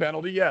shoe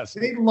penalty, yes.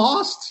 They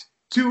lost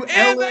to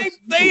and LSU.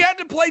 They had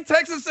to play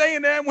Texas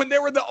A&M when they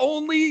were the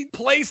only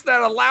place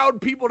that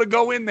allowed people to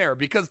go in there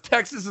because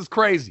Texas is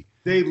crazy.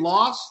 They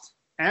lost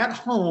at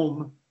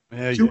home to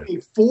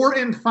a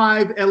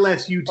 4-5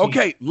 LSU team.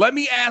 Okay, let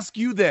me ask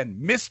you then,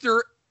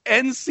 Mr.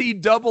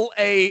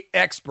 NCAA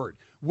expert.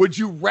 Would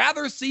you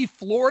rather see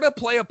Florida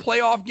play a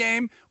playoff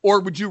game or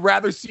would you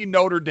rather see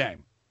Notre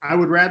Dame? I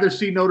would rather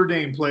see Notre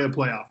Dame play a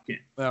playoff game.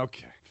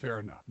 Okay,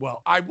 fair enough.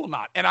 Well, I will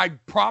not. And I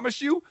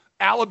promise you,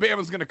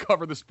 Alabama's going to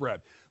cover the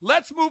spread.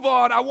 Let's move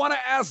on. I want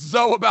to ask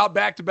Zoe about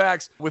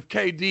back-to-backs with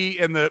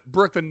KD and the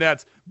Brooklyn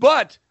Nets,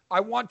 but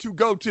I want to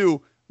go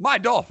to my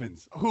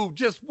Dolphins, who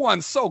just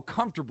won so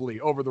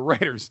comfortably over the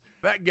Raiders.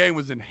 That game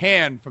was in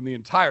hand from the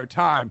entire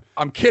time.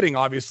 I'm kidding,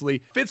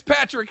 obviously.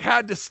 Fitzpatrick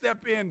had to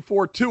step in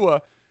for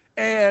Tua,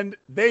 and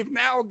they've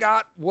now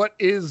got what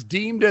is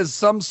deemed as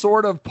some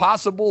sort of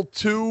possible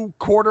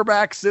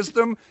 2-quarterback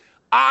system.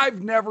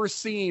 I've never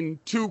seen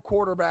 2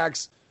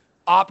 quarterbacks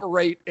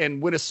operate and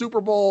win a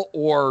Super Bowl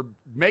or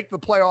make the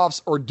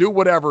playoffs or do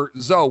whatever.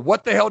 Zoe,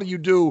 what the hell do you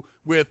do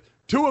with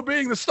Tua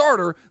being the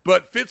starter,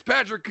 but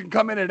Fitzpatrick can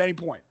come in at any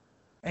point?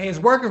 Hey, it's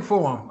working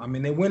for them. I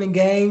mean, they're winning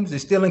games. They're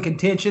still in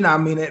contention. I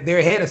mean, they're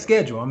ahead of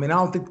schedule. I mean, I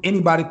don't think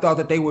anybody thought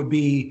that they would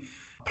be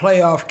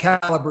playoff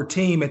caliber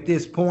team at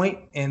this point.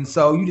 And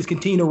so you just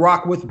continue to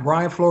rock with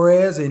Brian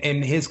Flores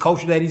and his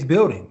culture that he's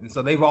building. And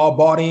so they've all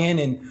bought in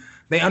and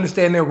they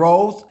understand their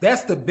roles.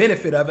 That's the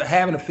benefit of it,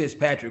 having a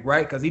Fitzpatrick,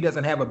 right? Because he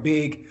doesn't have a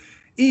big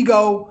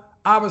ego.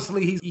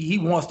 Obviously, he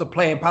wants to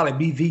play and probably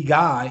be the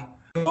guy.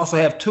 You also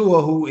have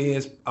Tua, who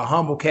is a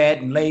humble cat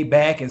and laid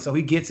back, and so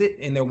he gets it,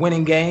 and they're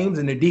winning games,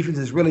 and their defense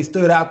has really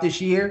stood out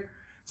this year,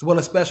 as well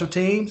as special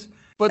teams.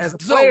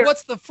 But so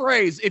what's the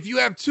phrase? If you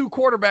have 2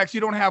 quarterbacks, you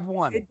don't have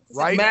one,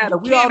 right? Matter.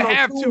 You can't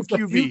have 2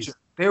 QBs.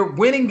 They're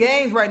winning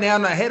games right now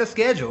and ahead of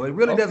schedule. It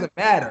really doesn't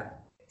matter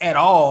at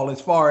all as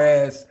far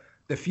as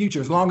the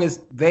future, as long as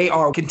they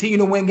are continuing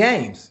to win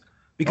games.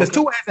 Because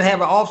Tua hasn't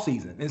had an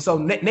offseason. And so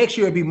next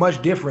year it'd be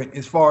much different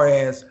as far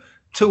as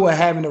Tua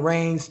having the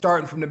reins,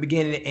 starting from the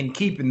beginning and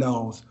keeping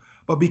those.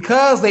 But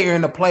because they are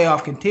in the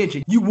playoff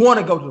contention, you want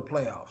to go to the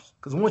playoffs.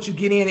 Because once you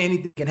get in,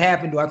 anything can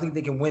happen. Do I think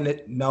they can win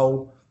it?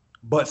 No.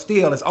 But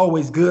still, it's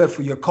always good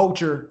for your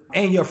culture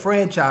and your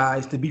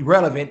franchise to be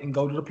relevant and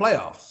go to the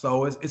playoffs.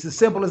 So it's as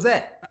simple as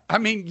that. I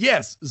mean,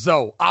 yes,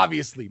 Zoe,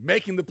 obviously,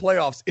 making the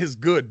playoffs is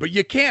good, but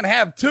you can't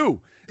have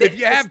 2. If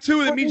you have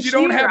 2, that means you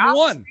don't have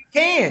 1.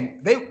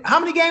 How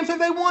many games have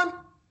they won?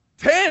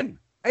 10.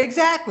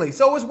 Exactly.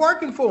 So it's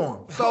working for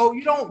them. So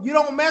you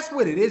don't mess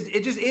with it.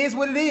 It just is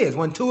what it is.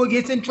 When Tua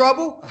gets in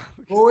trouble,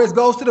 Flores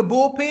goes to the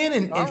bullpen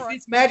and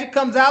Fitzmagic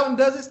comes out and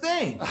does his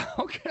thing.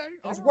 Okay.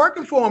 It's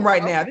working for them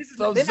right now.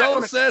 So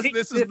Zoe says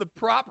this is the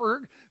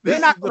proper. They're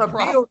not going to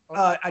build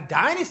a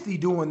dynasty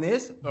doing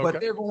this, but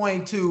they're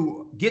going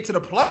to get to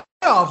the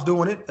playoffs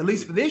doing it, at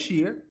least for this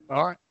year.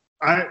 All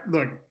right.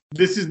 Look,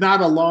 this is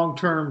not a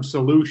long-term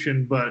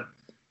solution, but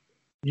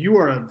you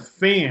are a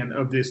fan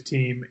of this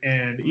team,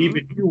 and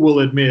even you will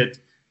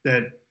admit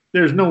that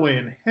there's no way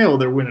in hell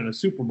they're winning a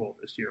Super Bowl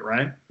this year,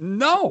 right?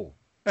 No.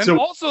 And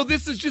also,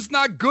 this is just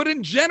not good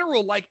in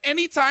general. Like,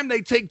 anytime they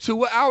take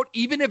Tua out,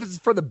 even if it's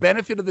for the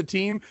benefit of the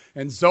team,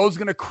 and Zoe's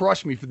going to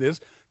crush me for this,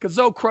 because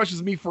Zoe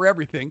crushes me for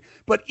everything,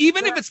 but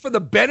even if it's for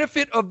the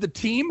benefit of the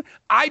team,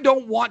 I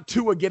don't want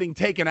Tua getting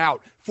taken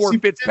out for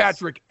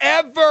Fitzpatrick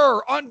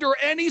ever, under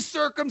any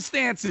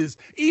circumstances.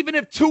 Even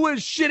if Tua is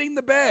shitting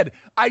the bed,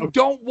 I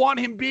don't want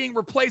him being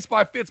replaced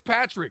by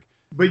Fitzpatrick.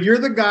 But you're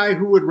the guy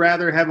who would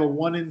rather have a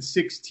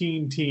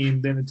 1-16 team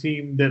than a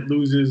team that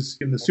loses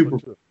in the Super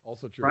Bowl.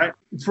 Also true. Right?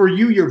 For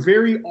you, you're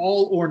very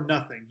all or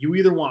nothing. You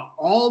either want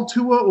all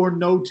Tua or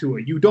no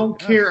Tua. You don't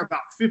care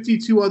about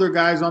 52 other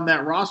guys on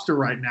that roster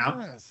right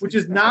now, which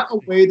is not a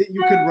way that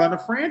you can run a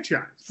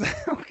franchise.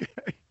 Okay.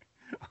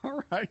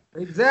 All right.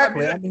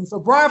 Exactly. I mean, so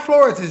Brian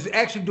Flores is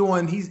actually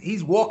doing,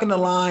 he's walking the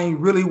line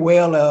really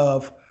well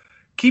of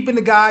keeping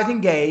the guys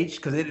engaged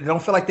because they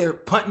don't feel like they're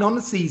punting on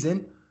the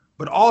season,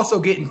 but also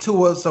getting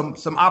Tua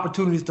some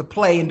opportunities to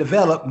play and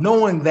develop,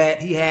 knowing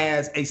that he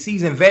has a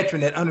seasoned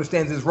veteran that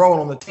understands his role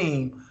on the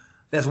team,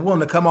 that's willing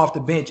to come off the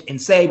bench and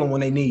save them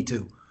when they need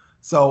to.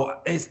 So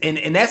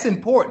and that's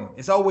important.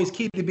 It's always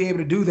key to be able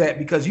to do that,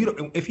 because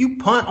if you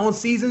punt on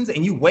seasons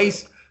and you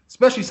waste,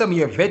 especially some of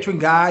your veteran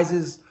guys,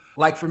 is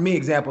like, for me,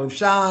 example, if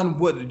Sean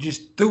would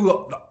just threw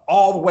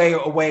all the way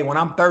away when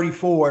I'm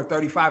 34,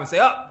 35 and say,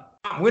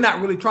 we're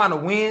not really trying to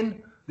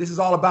win, this is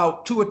all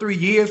about 2 or 3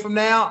 years from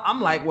now,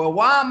 I'm like, well,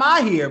 why am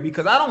I here?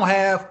 Because I don't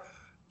have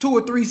 2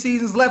 or 3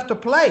 seasons left to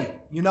play,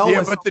 Yeah,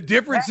 and but the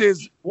difference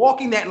is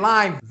walking that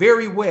line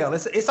very well.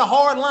 It's a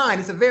hard line.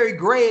 It's a very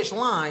grayish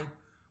line,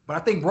 but I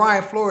think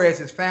Brian Flores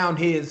has found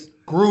his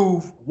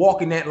groove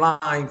walking that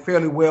line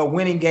fairly well,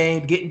 winning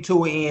games, getting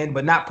to an end,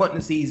 but not putting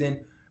the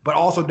season, but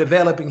also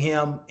developing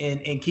him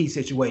in key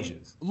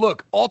situations.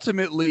 Look,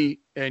 ultimately,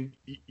 and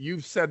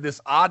you've said this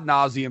ad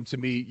nauseum to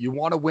me, you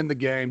want to win the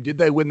game. Did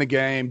they win the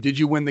game? Did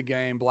you win the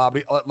game? Blah,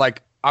 blah.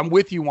 Like, I'm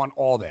with you on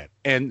all that.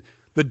 And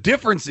the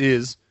difference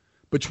is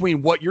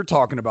between what you're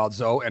talking about,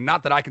 Zoe, and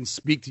not that I can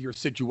speak to your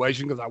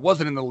situation because I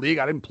wasn't in the league.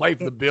 I didn't play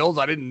for the Bills.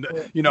 I didn't,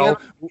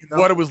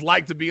 what it was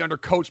like to be under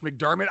Coach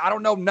McDermott. I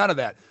don't know none of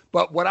that.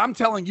 But what I'm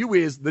telling you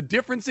is the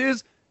difference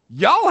is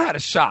y'all had a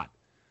shot.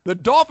 The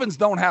Dolphins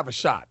don't have a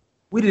shot.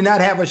 We did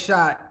not have a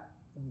shot.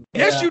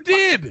 Yes, you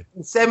did.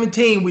 In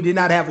 2017, we did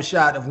not have a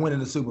shot of winning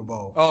the Super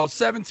Bowl. Oh,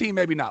 2017,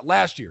 maybe not.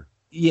 Last year.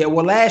 Yeah,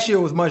 well, last year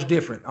was much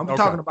different. I'm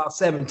talking about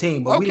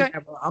 2017, but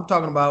I'm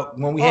talking about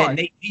when we had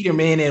Nate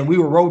Peterman and we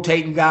were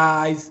rotating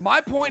guys. My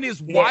point is,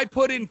 why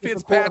put in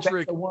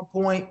Fitzpatrick at one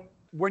point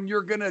when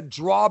you're going to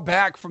draw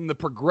back from the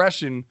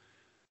progression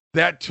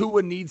that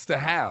Tua needs to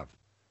have?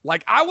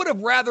 Like, I would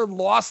have rather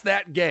lost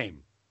that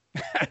game.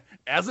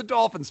 As a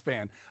Dolphins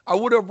fan, I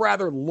would have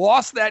rather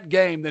lost that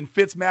game than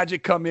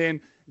Fitzmagic come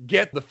in,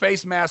 get the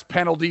face mask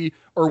penalty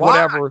or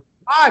whatever.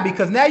 Why?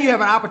 Because now you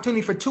have an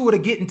opportunity for Tua to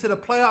get into the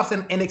playoffs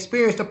and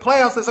experience the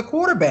playoffs as a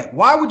quarterback.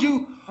 Why would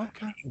you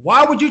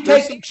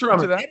take some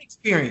truth to that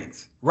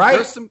experience?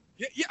 Right?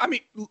 I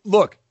mean,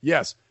 look,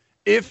 yes,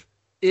 if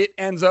it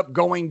ends up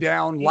going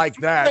down like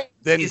that,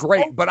 then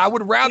great. But I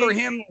would rather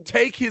him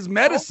take his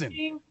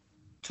medicine.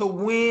 To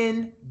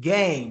win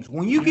games.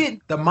 When you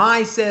get the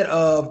mindset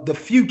of the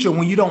future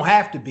when you don't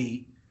have to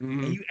be,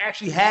 and you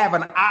actually have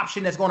an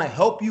option that's going to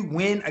help you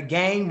win a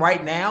game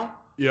right now.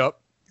 Yep.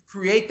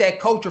 Create that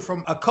culture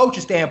from a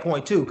coach's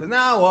standpoint too. Because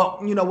now, well,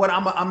 you know what?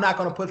 I'm not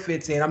going to put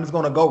Fitz in. I'm just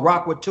going to go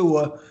rock with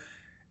Tua.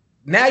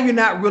 Now you're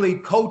not really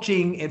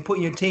coaching and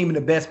putting your team in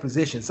the best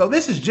position. So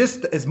this is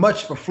just as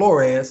much for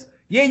Flores.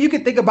 Yeah, you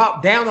can think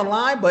about down the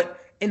line, but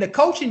in the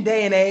coaching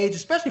day and age,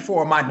 especially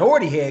for a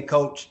minority head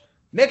coach,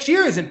 next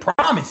year isn't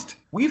promised.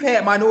 We've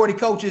had minority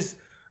coaches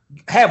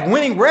have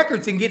winning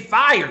records and get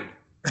fired.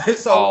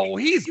 He's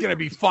going to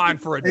be fine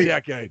for a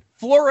decade.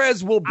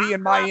 Flores will be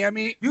in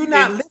Miami. You're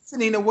not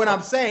listening to what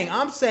I'm saying.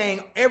 I'm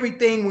saying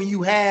everything when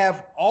you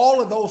have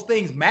all of those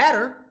things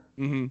matter.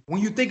 Mm-hmm.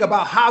 When you think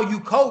about how you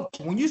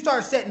coach, when you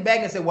start sitting back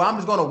and say, well, I'm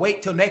just going to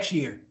wait till next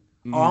year.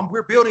 Or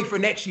we're building for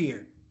next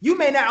year. You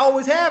may not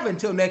always have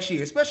until next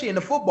year, especially in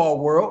the football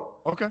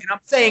world. Okay. And I'm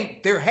saying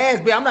there has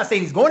been, I'm not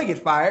saying he's going to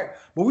get fired,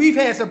 but we've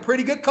had some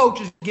pretty good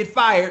coaches get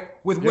fired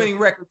with winning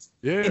records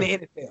in the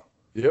NFL.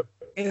 Yep.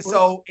 And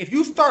so if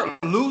you start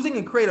losing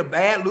and create a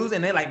bad losing,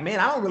 and they're like, man,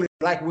 I don't really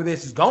like where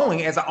this is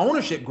going as an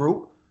ownership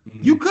group,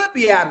 you could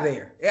be out of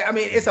there. I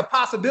mean, it's a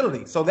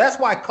possibility. So that's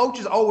why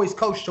coaches always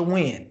coach to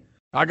win.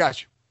 I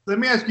got you. Let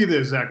me ask you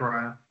this,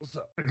 Zachariah. What's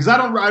up? Because I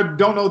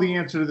don't know the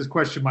answer to this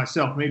question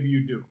myself. Maybe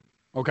you do.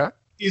 Okay.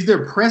 Is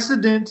there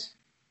precedent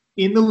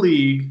in the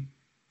league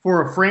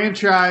for a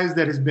franchise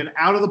that has been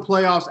out of the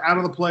playoffs,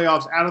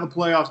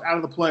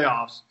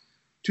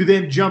 to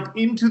then jump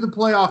into the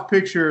playoff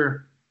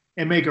picture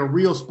and make a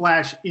real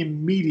splash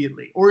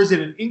immediately? Or is it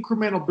an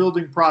incremental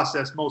building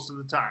process most of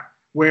the time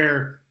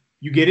where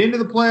you get into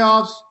the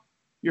playoffs,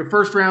 your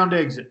first round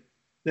exit?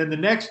 Then the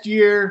next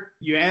year,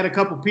 you add a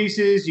couple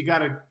pieces. You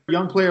got a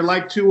young player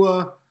like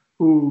Tua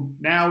who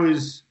now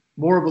is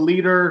more of a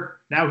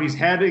leader. Now he's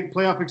had a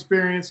playoff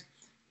experience.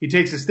 He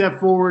takes a step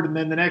forward, and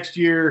then the next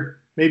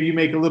year, maybe you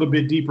make a little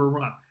bit deeper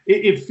run.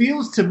 It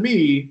feels to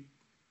me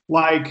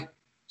like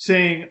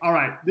saying, all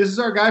right, this is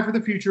our guy for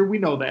the future. We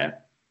know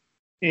that.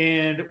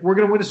 And we're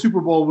going to win a Super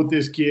Bowl with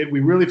this kid.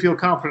 We really feel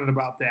confident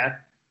about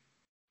that.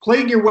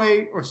 Playing your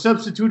way or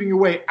substituting your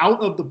way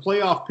out of the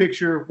playoff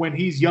picture when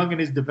he's young in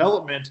his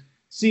development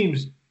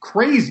seems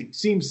crazy,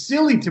 seems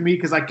silly to me,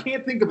 because I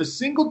can't think of a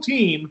single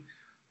team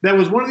that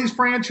was one of these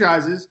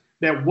franchises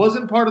that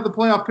wasn't part of the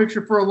playoff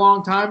picture for a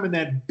long time, and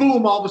then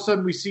boom, all of a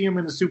sudden we see him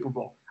in the Super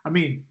Bowl. I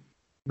mean,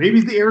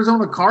 maybe the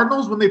Arizona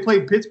Cardinals when they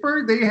played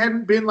Pittsburgh, they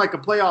hadn't been like a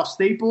playoff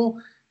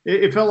staple.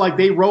 It felt like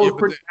they rose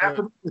pretty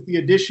rapidly with the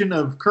addition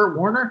of Kurt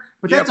Warner.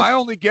 But my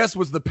only guess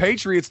was the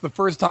Patriots the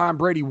first time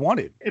Brady won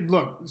it. And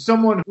look,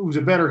 someone who's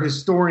a better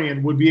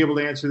historian would be able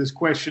to answer this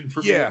question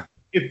for me.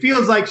 It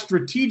feels like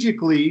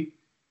strategically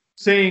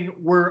saying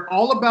we're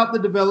all about the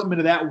development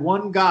of that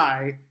one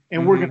guy,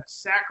 and we're going to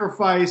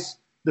sacrifice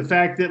the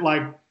fact that,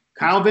 like,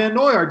 Kyle Van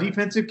Noy, our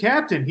defensive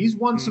captain, he's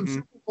won some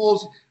Super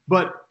Bowls,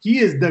 but he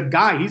is the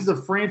guy. He's the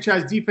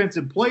franchise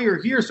defensive player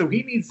here, so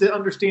he needs to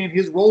understand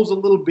his role's a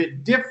little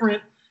bit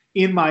different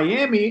in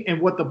Miami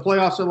and what the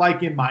playoffs are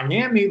like in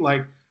Miami.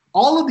 Like,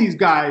 all of these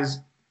guys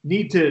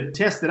need to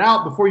test it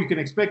out before you can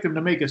expect them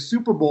to make a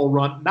Super Bowl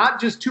run, not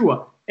just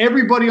Tua.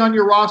 Everybody on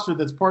your roster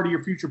that's part of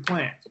your future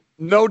plans.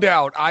 No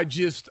doubt. I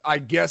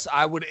guess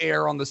I would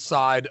err on the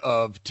side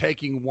of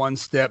taking one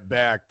step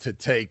back to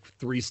take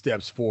 3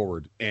 steps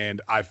forward.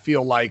 And I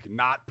feel like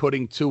not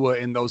putting Tua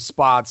in those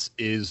spots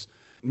is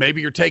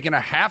maybe you're taking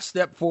a half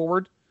step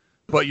forward,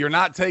 but you're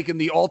not taking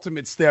the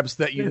ultimate steps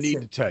that you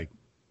need to take.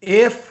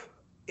 If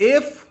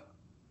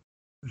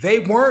they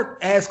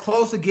weren't as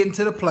close to getting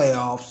to the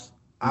playoffs,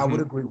 I would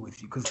agree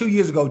with you. Because 2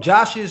 years ago,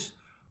 Josh's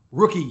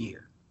rookie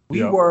year,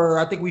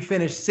 I think we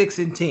finished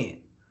 6-10.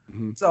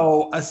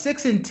 So a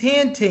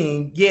 6-10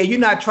 team, you're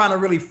not trying to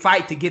really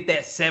fight to get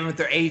that 7th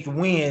or 8th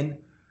win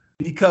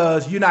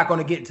because you're not going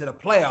to get into the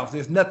playoffs.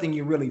 There's nothing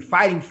you're really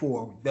fighting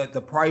for.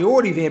 The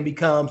priority then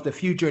becomes the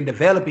future and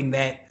developing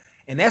that.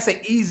 And that's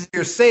an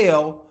easier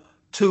sell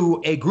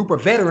to a group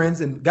of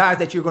veterans and guys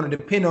that you're going to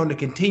depend on to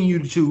continue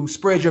to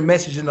spread your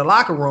message in the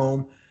locker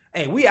room.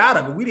 Hey, we out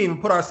of it. We didn't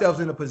even put ourselves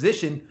in a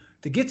position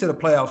to get to the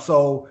playoffs.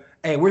 So,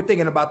 hey, we're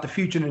thinking about the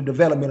future and the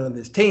development of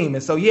this team.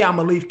 And so, I'm going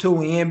to leave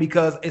Tua in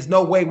because there's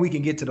no way we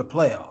can get to the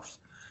playoffs.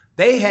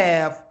 They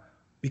have,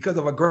 because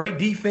of a great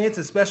defense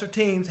and special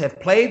teams, have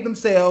played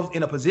themselves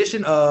in a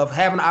position of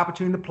having an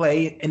opportunity to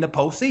play in the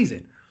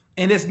postseason.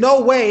 And there's no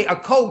way a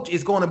coach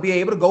is going to be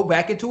able to go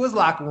back into his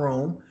locker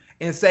room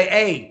and say,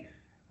 hey,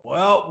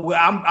 well,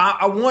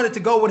 I wanted to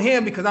go with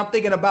him because I'm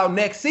thinking about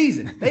next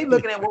season. They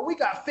looking at, we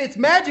got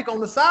Fitzmagic on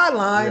the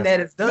sideline that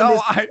has done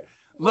this.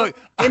 Look,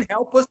 and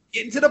help us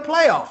get into the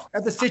playoffs.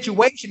 That's the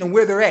situation and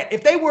where they're at.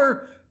 If they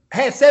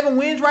had 7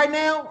 wins right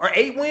now or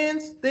 8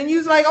 wins, then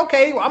you're like,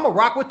 okay, well, I'm gonna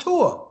rock with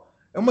Tua.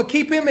 I'm gonna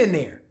keep him in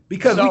there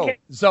because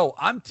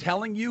I'm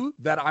telling you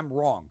that I'm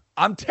wrong.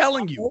 I'm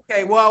telling you.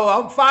 Okay,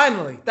 well,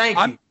 finally, thank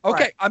you.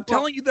 I'm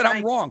telling you that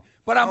I'm wrong,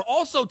 but I'm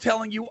also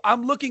telling you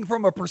I'm looking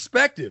from a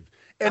perspective.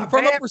 And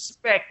from a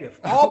perspective,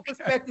 all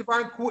perspectives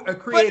aren't created.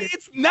 But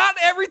it's not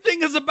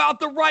everything is about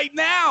the right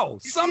now.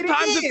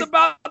 Sometimes it's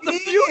about the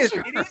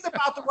future. It is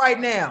about the right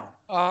now.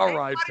 All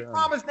right. Anybody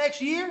promise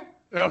next year?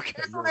 Okay.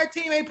 That's on that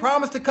team ain't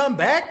promised to come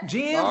back.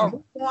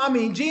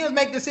 GMs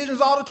make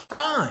decisions all the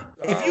time.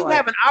 If you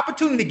have an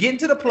opportunity to get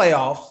into the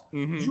playoffs,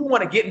 you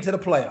want to get into the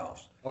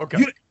playoffs.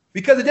 Okay.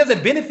 Because it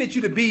doesn't benefit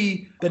you to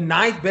be the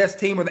 9th best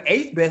team or the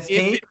 8th best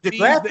team. The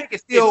draft pick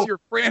is still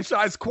your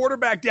franchise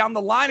quarterback down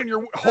the line and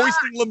you're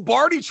hoisting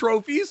Lombardi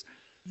trophies.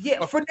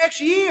 Yeah, for next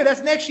year.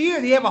 That's next year.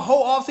 You have a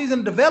whole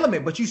offseason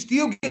development, but you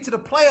still get to the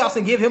playoffs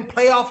and give him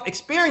playoff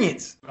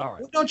experience. All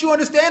right. What don't you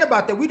understand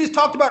about that? We just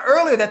talked about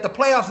earlier that the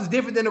playoffs is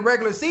different than the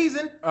regular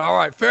season. All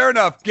right, fair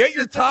enough. Get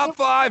your top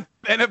 5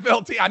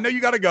 NFL teams. I know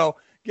you got to go.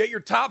 Get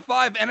your top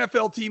 5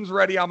 NFL teams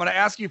ready. I'm going to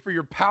ask you for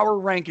your power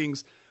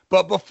rankings.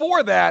 But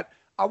before that,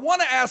 I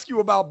want to ask you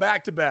about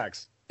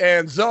back-to-backs.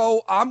 And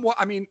Zoe,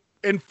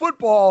 in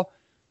football,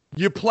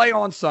 you play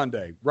on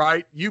Sunday,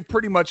 right? You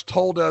pretty much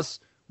told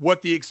us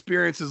what the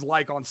experience is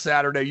like on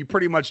Saturday. You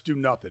pretty much do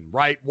nothing,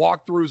 right?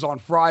 Walkthroughs on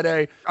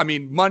Friday.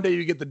 Monday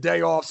you get the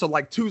day off. So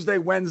like Tuesday,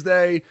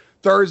 Wednesday,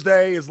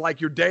 Thursday is like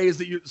your days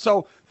that you.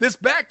 So this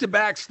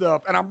back-to-back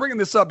stuff, and I'm bringing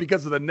this up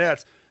because of the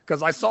Nets,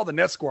 because I saw the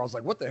net score. I was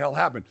like, what the hell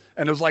happened?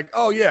 And it was like,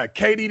 oh, yeah,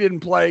 KD didn't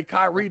play.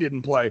 Kyrie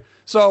didn't play.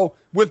 So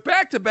with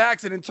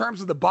back-to-backs and in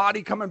terms of the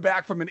body coming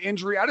back from an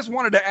injury, I just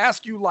wanted to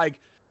ask you,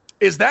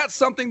 is that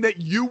something that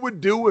you would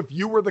do if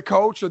you were the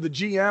coach or the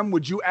GM?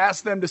 Would you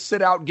ask them to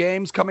sit out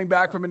games coming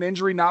back from an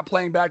injury, not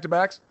playing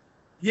back-to-backs?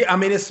 Yeah,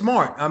 it's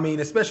smart.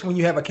 Especially when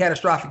you have a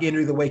catastrophic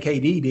injury the way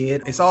KD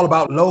did. It's all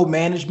about load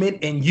management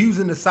and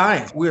using the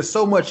science. We're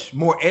so much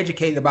more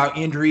educated about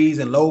injuries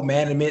and load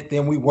management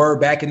than we were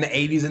back in the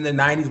 80s and the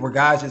 90s where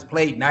guys just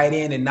played night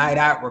in and night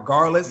out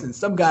regardless. And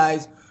some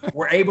guys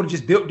were able to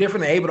just build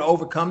different and able to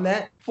overcome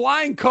that.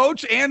 Flying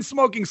coach and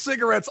smoking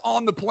cigarettes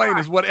on the plane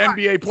is what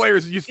NBA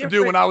players used to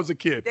do when I was a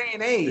kid. Day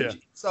and age. Yeah.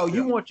 So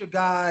you want your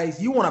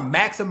guys, you want to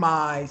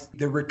maximize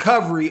the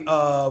recovery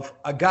of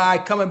a guy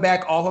coming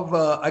back off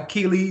of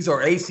Achilles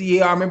or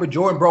ACL. I remember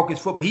Jordan broke his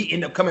foot. He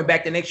ended up coming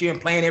back the next year and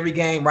playing every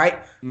game,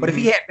 right? Mm-hmm. But if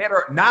he had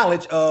better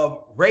knowledge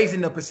of raising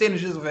the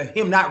percentages of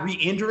him not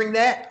re-injuring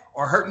that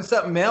or hurting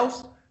something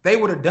else, they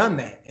would have done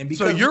that. And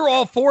because so you're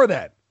all for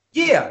that?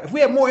 Yeah. If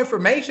we have more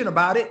information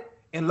about it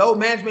and load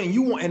management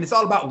and it's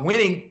all about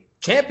winning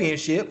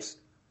championships,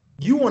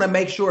 you want to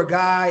make sure a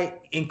guy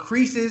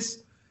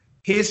increases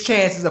his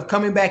chances of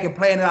coming back and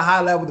playing at a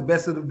high level, the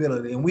best of the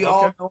ability. And we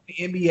all know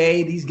in the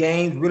NBA, these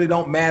games really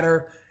don't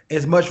matter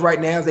as much right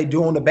now as they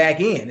do on the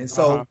back end. And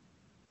so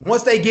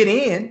once they get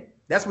in,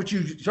 that's what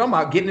you're talking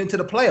about, getting into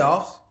the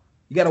playoffs.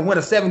 You got to win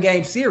a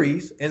 7-game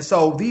series. And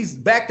so these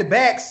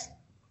back-to-backs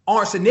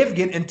aren't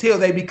significant until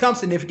they become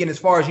significant as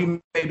far as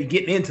you may be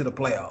getting into the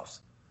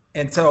playoffs.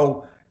 And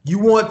so you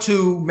want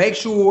to make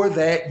sure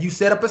that you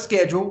set up a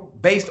schedule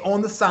based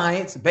on the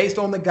science, based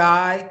on the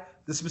guy,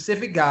 the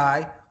specific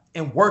guy,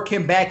 and work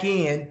him back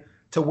in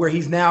to where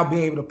he's now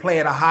being able to play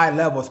at a high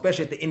level,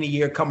 especially at the end of the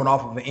year coming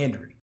off of an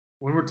injury.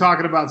 When we're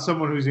talking about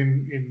someone who's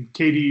in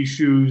KD's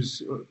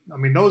shoes, I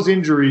mean, those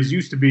injuries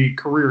used to be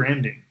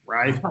career-ending,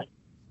 right?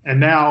 And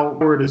now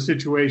we're in a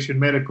situation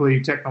medically,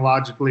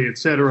 technologically, et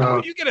cetera.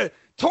 Oh, you get a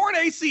torn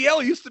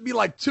ACL used to be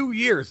like 2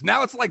 years.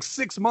 Now it's like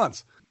 6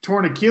 months.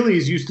 Torn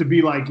Achilles used to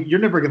be like, you're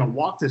never going to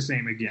walk the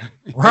same again.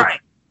 Right.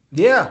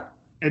 Yeah.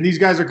 And these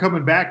guys are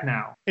coming back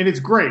now. And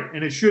it's great,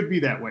 and it should be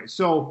that way.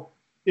 So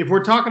if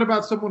we're talking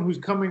about someone who's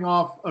coming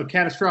off a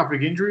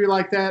catastrophic injury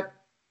like that,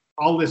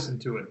 I'll listen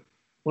to it.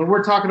 When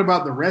we're talking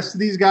about the rest of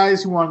these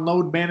guys who are on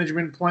load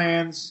management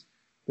plans,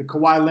 the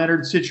Kawhi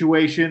Leonard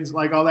situations,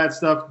 like all that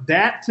stuff,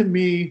 that to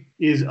me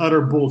is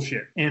utter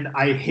bullshit. And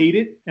I hate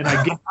it. And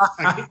I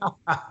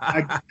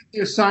get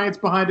there's science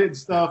behind it and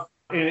stuff.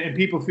 And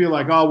people feel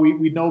like, oh,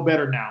 we know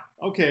better now.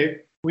 Okay,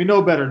 we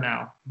know better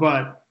now.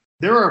 But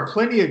there are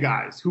plenty of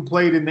guys who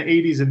played in the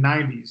 80s and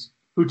 90s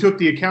who took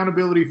the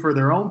accountability for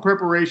their own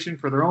preparation,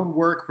 for their own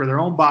work, for their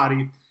own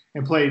body,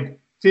 and played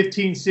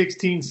 15,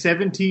 16,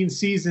 17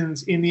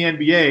 seasons in the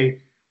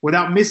NBA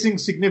without missing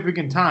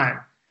significant time.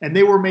 And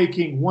they were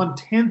making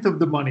 1/10 of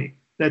the money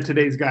that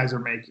today's guys are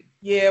making.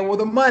 Yeah, well,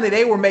 the money,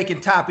 they were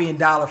making top-end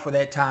dollar for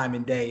that time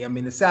and day. I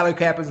mean, the salary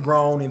cap has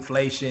grown,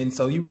 inflation,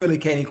 so you really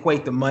can't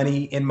equate the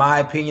money, in my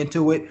opinion,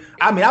 to it.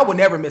 I mean, I would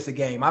never miss a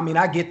game. I mean,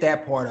 I get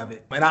that part of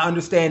it, and I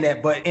understand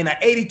that. But in an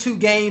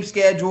 82-game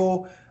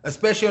schedule,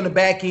 especially on the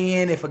back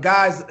end, if a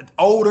guy's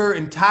older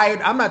and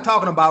tired, I'm not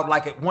talking about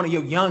like one of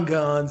your young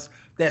guns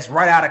that's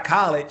right out of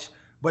college.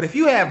 But if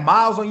you have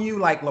miles on you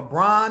like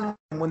LeBron,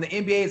 when the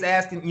NBA is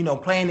asking,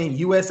 playing in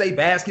USA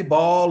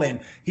basketball and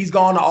he's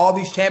gone to all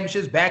these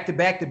championships back to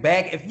back to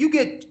back, if you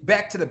get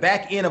back to the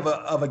back end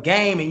of a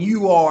game and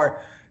you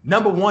are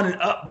number one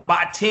and up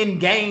by 10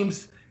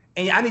 games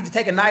and I need to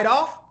take a night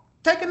off,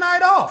 take a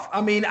night off. I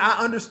mean, I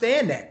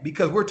understand that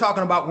because we're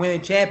talking about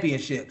winning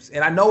championships.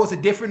 And I know it's a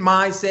different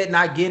mindset and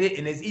I get it.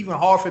 And it's even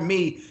hard for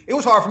me. It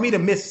was hard for me to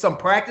miss some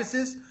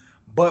practices.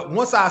 But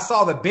once I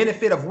saw the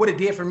benefit of what it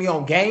did for me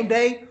on game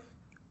day,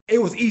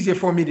 it was easier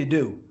for me to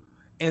do.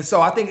 And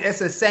so I think it's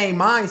the same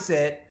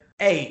mindset.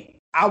 Hey,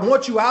 I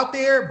want you out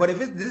there, but if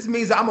this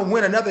means I'm going to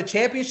win another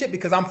championship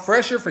because I'm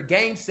fresher for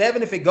game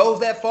 7, if it goes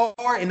that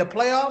far in the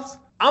playoffs,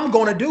 I'm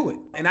going to do it.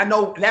 And I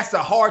know that's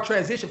a hard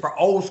transition for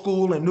old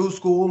school and new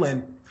school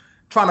and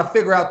trying to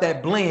figure out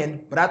that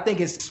blend. But I think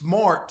it's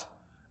smart,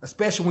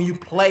 especially when you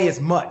play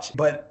as much.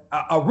 But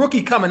a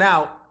rookie coming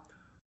out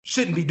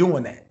shouldn't be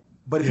doing that.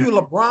 But if you're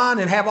LeBron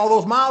and have all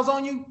those miles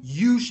on you,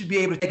 you should be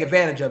able to take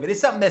advantage of it.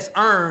 It's something that's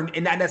earned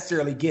and not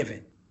necessarily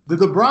given. The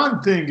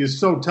LeBron thing is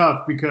so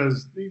tough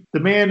because the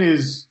man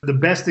is the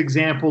best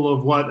example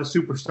of what a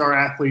superstar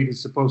athlete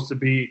is supposed to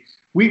be.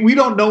 We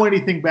don't know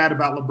anything bad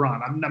about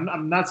LeBron.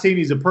 I'm not saying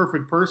he's a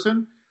perfect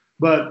person,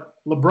 but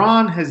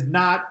LeBron has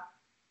not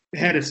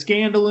had a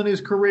scandal in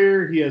his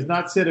career. He has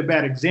not set a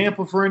bad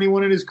example for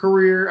anyone in his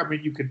career. I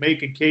mean, you could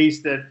make a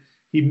case that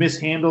he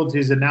mishandled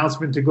his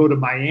announcement to go to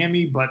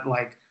Miami, but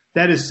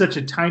that is such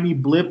a tiny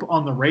blip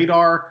on the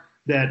radar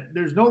that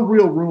there's no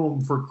real room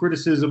for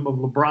criticism of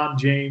LeBron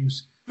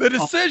James. The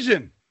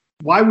decision.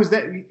 Why was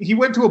that? He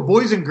went to a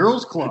Boys and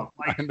Girls Club.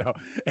 I know.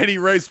 And he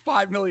raised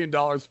 $5 million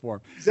for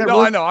him. No,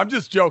 really? I know. I'm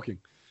just joking.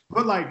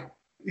 But,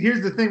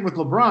 here's the thing with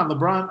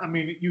LeBron. I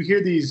mean, you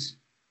hear these,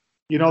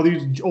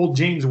 these old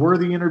James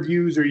Worthy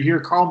interviews, or you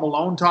hear Karl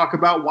Malone talk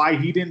about why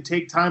he didn't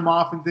take time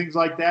off and things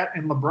like that.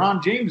 And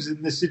LeBron James is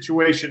in this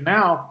situation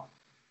now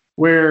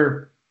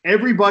where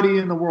everybody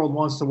in the world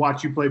wants to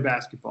watch you play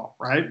basketball,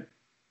 right?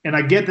 And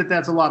I get that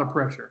that's a lot of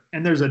pressure.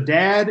 And there's a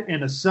dad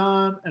and a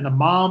son and a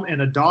mom and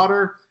a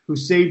daughter who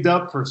saved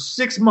up for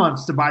 6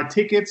 months to buy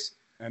tickets.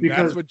 And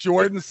that's what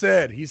Jordan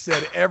said. He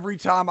said, every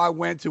time I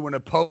went to an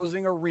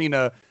opposing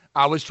arena,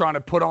 I was trying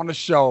to put on a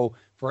show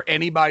for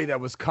anybody that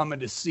was coming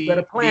to see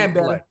better plan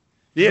better. Play.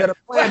 You better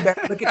plan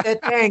better. Look at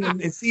that thing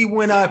and see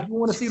when if you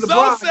want to see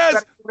LeBron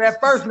says, that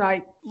first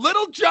night.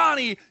 Little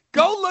Johnny,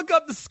 go look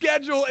up the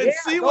schedule and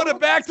see what a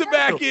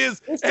back-to-back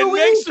is. It's and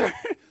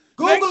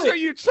make sure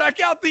you check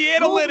out the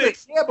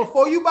analytics. Yeah,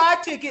 before you buy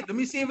a ticket, let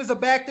me see if it's a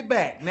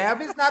back-to-back. Now,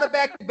 if it's not a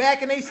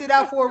back-to-back and they sit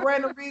out for a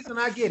random reason,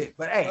 I get it.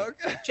 But, hey,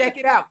 check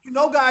it out.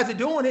 Guys are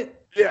doing it.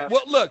 Yeah.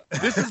 Well, look,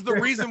 this is the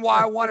reason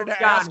why I wanted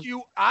to ask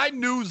you. I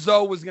knew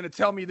Zoe was going to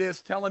tell me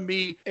this, telling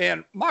me,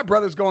 and my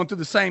brother's going through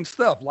the same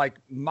stuff. Like,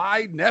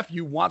 my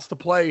nephew wants to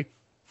play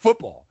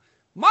football.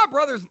 My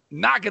brother's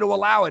not going to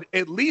allow it,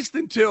 at least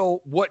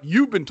until what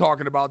you've been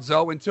talking about,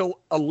 Zoe, until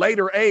a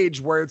later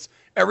age where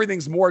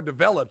everything's more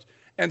developed.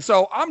 And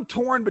so I'm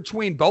torn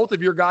between both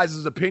of your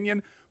guys'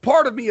 opinion.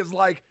 Part of me is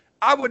like,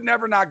 I would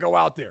never not go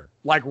out there.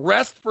 Like,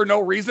 rest for no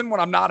reason when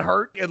I'm not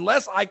hurt,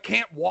 unless I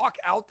can't walk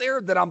out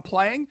there that I'm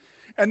playing.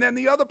 And then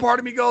the other part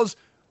of me goes,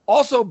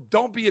 also,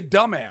 don't be a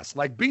dumbass.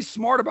 Like, be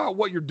smart about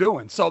what you're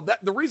doing. So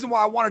the reason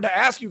why I wanted to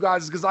ask you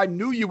guys is because I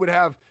knew you would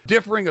have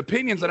differing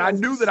opinions, and I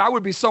knew that I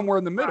would be somewhere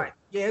in the middle. Right.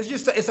 Yeah,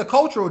 it's a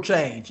cultural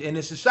change, and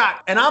it's a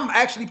shock. And I'm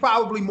actually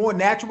probably more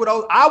natural with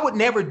those. I would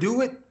never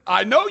do it.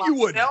 I know you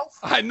wouldn't.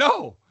 I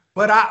know.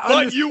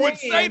 But you would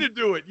say to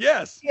do it,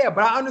 yes. Yeah,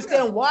 but I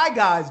understand why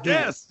guys do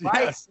it,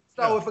 right? Yes.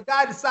 So if a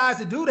guy decides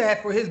to do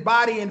that for his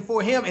body and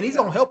for him, and he's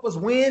going to help us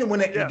win when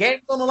the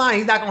game's on the line,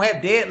 he's not going to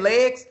have dead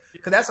legs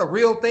because that's a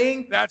real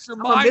thing. That's your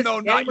mind, though,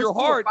 not your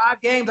heart.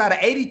 5 games out of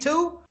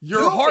 82.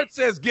 Your heart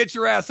says get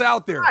your ass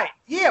out there. Right.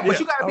 Yeah, but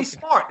you got to be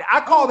smart. I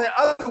call that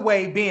other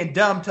way being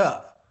dumb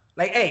tough.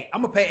 Like, hey,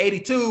 I'm going to pay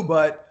 82,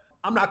 but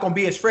I'm not going to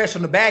be as fresh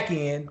on the back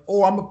end,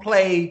 or I'm going to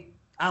play –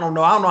 I don't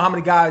know how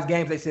many guys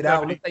games they said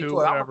out. Let's say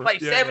 12. I'm gonna play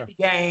 70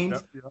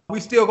 games.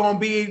 We still gonna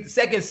be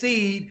second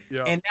seed,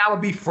 and now we'll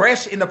be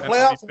fresh in the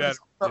playoffs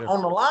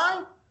on the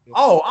line.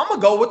 Oh, I'm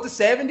gonna go with the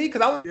 70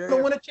 because I want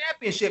to win a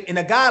championship. And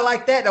a guy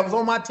like that was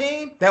on my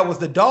team, that was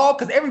the dog,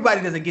 because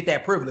everybody doesn't get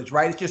that privilege,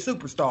 right? It's just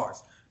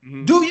superstars.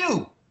 Mm-hmm. Do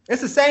you?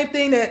 It's the same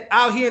thing that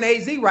out here in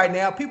AZ right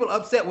now. People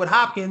upset with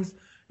Hopkins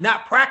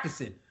not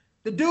practicing.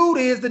 The dude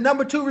is the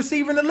number 2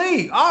 receiver in the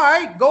league. All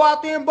right, go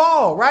out there and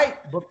ball, right?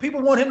 But people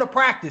want him to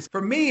practice.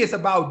 For me, it's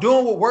about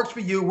doing what works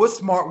for you, what's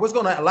smart, what's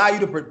going to allow you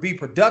to be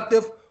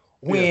productive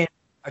when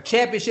a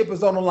championship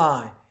is on the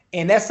line.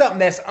 And that's something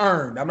that's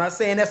earned. I'm not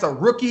saying that's a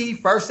rookie,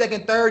 first,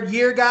 second, third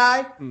year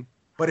guy.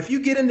 But if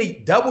you get in the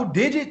double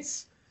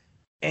digits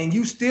and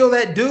you steal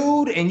that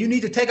dude and you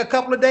need to take a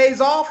couple of days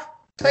off,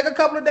 take a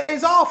couple of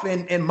days off.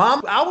 And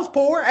mom, I was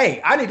poor.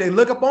 Hey, I need to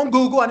look up on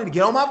Google. I need to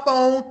get on my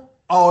phone.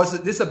 Oh,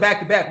 this is a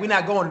back-to-back. We're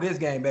not going to this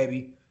game,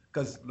 baby,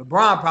 because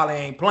LeBron probably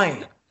ain't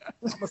playing.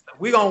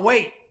 We're going to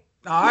wait,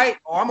 all right?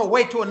 Or I'm going to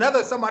wait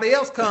till somebody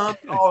else comes.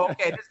 Oh,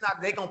 okay,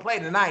 they going to play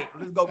tonight.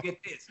 Let's go get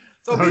this.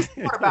 So be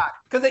smart about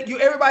it, because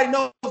everybody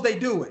knows they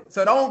do it.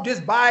 So don't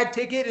just buy a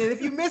ticket, and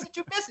if you miss it,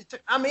 you miss it.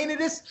 I mean,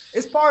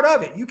 it's part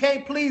of it. You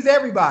can't please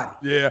everybody.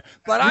 Yeah,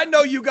 but I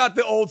know you got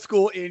the old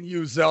school in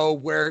you, Zoe,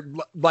 where,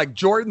 like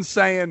Jordan's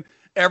saying –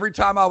 every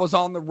time I was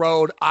on the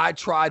road, I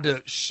tried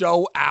to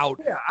show out.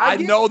 Yeah, I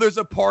know there's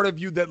a part of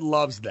you that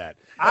loves that.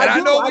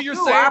 I know what you're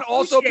saying.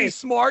 Also be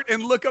smart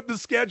and look up the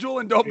schedule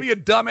and don't be a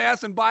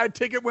dumbass and buy a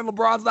ticket when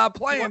LeBron's not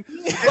playing.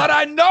 But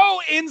I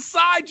know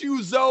inside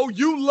you, Zoe,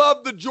 you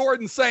love the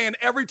Jordan saying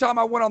every time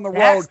I went on the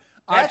road,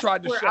 I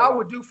tried to show out. I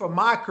would do for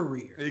my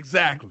career.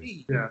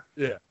 Exactly.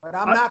 Yeah. But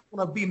I'm not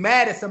going to be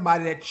mad at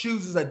somebody that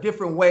chooses a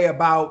different way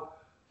about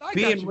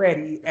being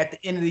ready at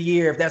the end of the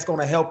year if that's going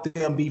to help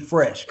them be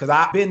fresh. Because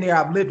I've been there,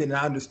 I've lived it, and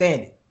I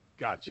understand it.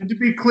 Gotcha. And to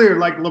be clear,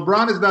 like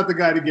LeBron is not the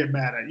guy to get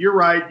mad at. You're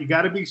right. You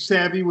got to be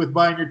savvy with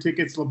buying your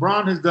tickets.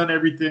 LeBron has done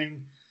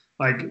everything.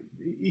 Like,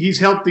 he's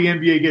helped the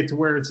NBA get to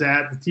where it's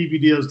at, the TV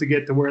deals to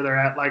get to where they're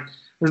at. Like,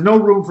 there's no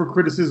room for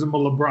criticism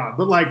of LeBron.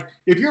 But, like,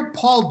 if you're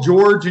Paul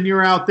George and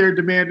you're out there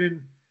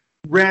demanding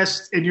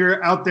rest and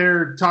you're out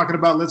there talking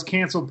about let's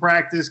cancel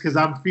practice because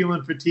I'm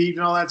feeling fatigued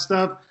and all that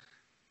stuff,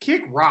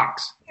 kick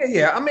rocks.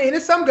 Yeah. I mean,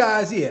 it's some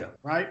guys,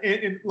 right.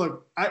 And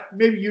look,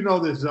 maybe you know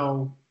this,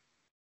 though,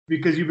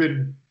 because you've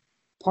been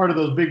part of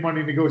those big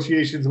money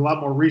negotiations a lot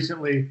more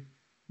recently.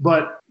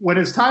 But when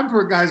it's time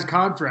for a guy's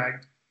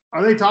contract,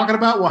 are they talking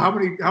about, well, how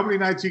many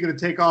nights are you going to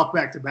take off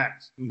back to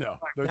backs? No,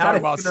 they're talking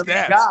about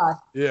stats.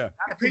 Yeah,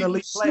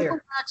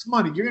 super max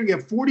money. You're going to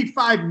get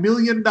 $45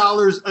 million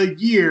a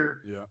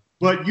year. Yeah,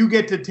 but you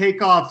get to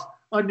take off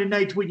on the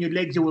nights when your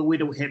legs are a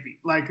little heavy.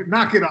 Like,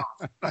 knock it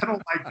off. I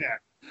don't like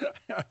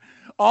that.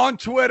 On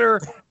Twitter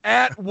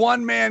at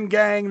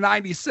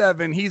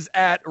OneManGang97. He's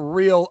at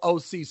Real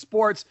OC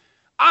Sports.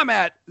 I'm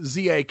at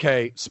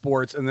ZAK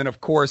Sports. And then,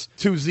 of course,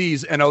 2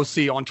 Z's and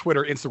OC on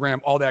Twitter, Instagram,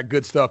 all that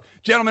good stuff.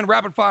 Gentlemen,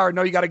 rapid fire. I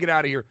know you got to get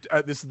out of here.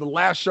 This is the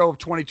last show of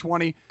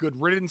 2020. Good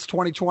riddance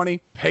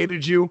 2020.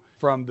 Hated you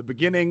from the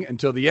beginning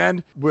until the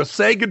end. We'll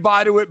say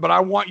goodbye to it, but I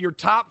want your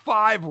top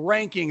 5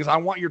 rankings. I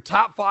want your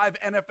top 5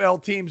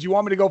 NFL teams. You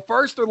want me to go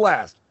first or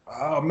last?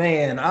 Oh,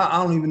 man,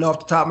 I don't even know off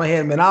the top of my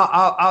head, man.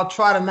 I'll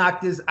try to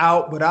knock this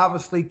out, but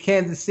obviously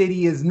Kansas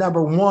City is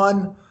number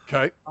 1.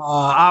 Okay.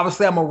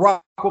 Obviously, I'm going to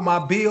rock with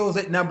my Bills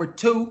at number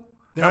 2.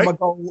 Then I'm going to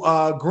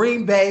go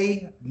Green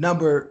Bay,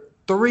 number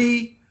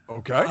 3.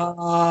 Okay.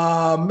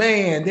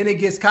 Man, then it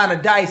gets kind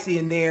of dicey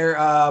in there,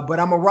 but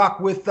I'm going to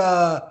rock with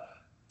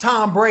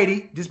Tom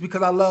Brady just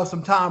because I love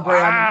some Tom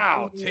Brady.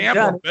 Wow,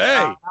 Tampa Bay.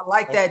 I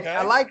like that.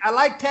 I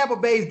like Tampa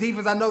Bay's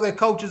defense. I know their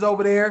coaches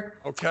over there.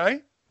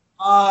 Okay.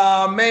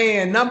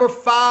 Man, number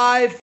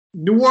 5.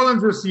 New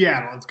Orleans or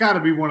Seattle? It's got to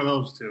be one of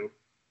those two.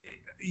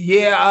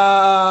 Yeah,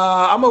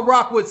 I'm going to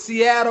rock with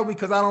Seattle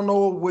because I don't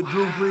know with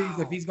Drew Brees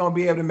if he's going to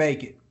be able to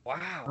make it.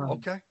 Wow.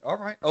 Okay. All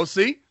right.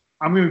 OC?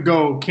 I'm going to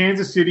go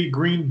Kansas City,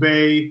 Green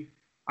Bay.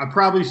 I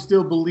probably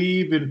still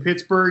believe in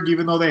Pittsburgh,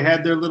 even though they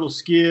had their little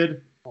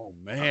skid. Oh,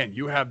 man.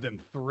 You have them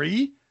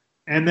 3?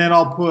 And then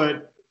I'll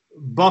put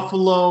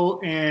Buffalo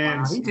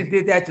and... Wow, he just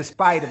did that to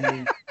spite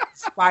me.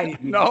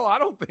 No, I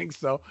don't think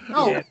so.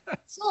 No, yeah.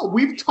 So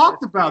we've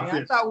talked about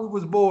this. I thought we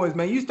was boys,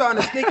 man. You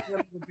starting to sneak a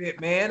little bit,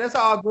 man. That's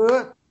all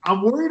good.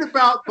 I'm worried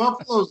about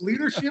Buffalo's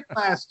leadership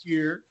last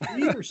year.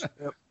 Leadership.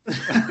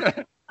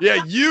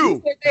 Yeah,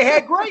 you. They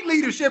had great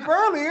leadership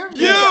earlier.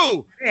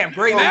 You. Damn,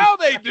 great. Now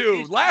they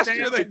do. Last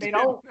year they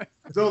don't.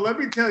 So let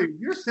me tell you,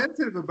 you're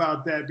sensitive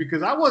about that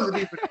because I wasn't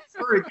even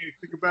inferring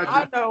anything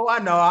about you. I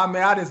know. I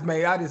mean,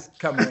 I just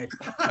come at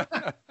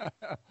you.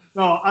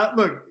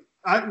 Look,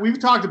 we've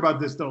talked about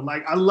this, though.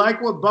 Like, I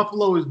like what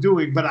Buffalo is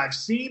doing, but I've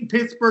seen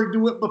Pittsburgh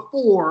do it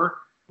before.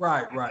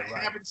 Right.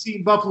 I haven't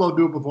seen Buffalo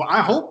do it before.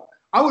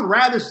 I would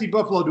rather see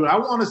Buffalo do it. I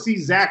want to see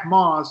Zach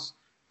Moss,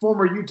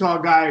 former Utah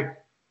guy,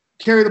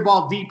 carry the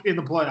ball deep in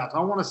the playoffs. I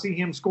want to see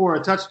him score a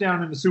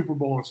touchdown in the Super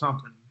Bowl or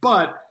something.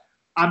 But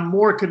I'm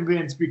more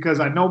convinced because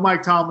I know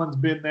Mike Tomlin's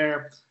been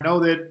there. I know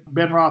that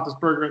Ben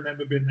Roethlisberger and them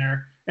have been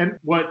there. And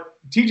what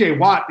TJ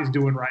Watt is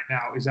doing right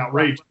now is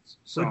outrageous.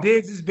 So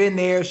Diggs has been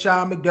there.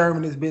 Sean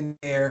McDermott has been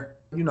there.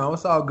 You know,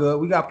 it's all good.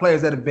 We got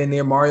players that have been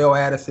there. Mario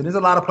Addison. There's a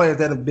lot of players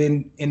that have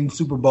been in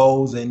Super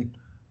Bowls and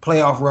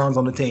playoff runs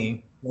on the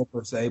team, not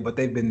per se, but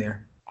they've been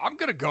there. I'm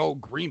going to go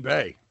Green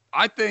Bay.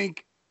 I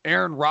think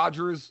Aaron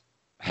Rodgers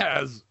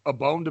has a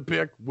bone to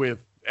pick with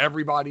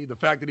everybody. The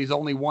fact that he's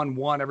only won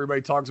one,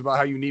 everybody talks about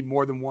how you need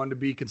more than one to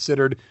be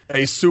considered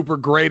a super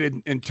great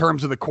in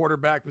terms of the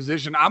quarterback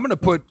position. I'm going to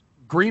put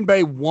Green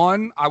Bay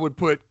 1. I would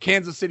put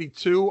Kansas City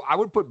 2. I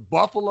would put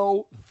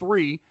Buffalo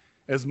 3.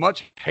 As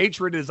much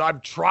hatred as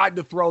I've tried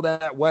to throw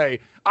that way,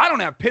 I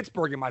don't have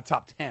Pittsburgh in my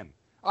top 10.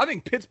 I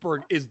think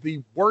Pittsburgh is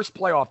the worst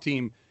playoff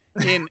team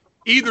in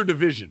either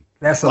division.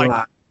 That's a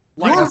lot.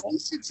 Your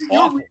recency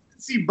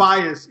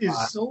bias is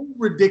so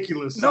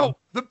ridiculous. No,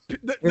 the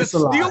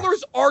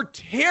Steelers are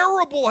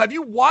terrible. Have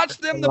you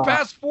watched them the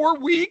past 4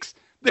 weeks?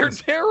 They're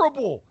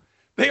terrible.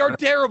 They are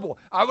terrible.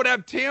 I would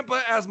have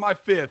Tampa as my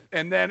 5th.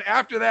 And then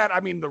after that,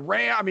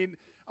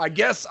 I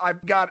guess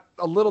I've got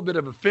a little bit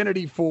of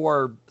affinity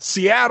for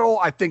Seattle.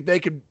 I think they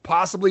could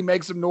possibly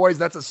make some noise.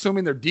 That's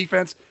assuming their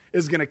defense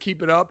is going to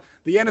keep it up.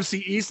 The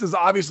NFC East is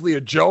obviously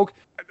a joke.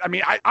 I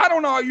mean, I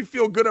don't know how you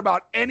feel good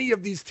about any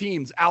of these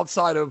teams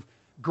outside of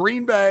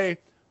Green Bay,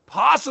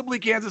 possibly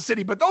Kansas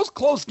City. But those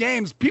close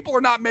games, people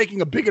are not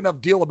making a big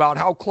enough deal about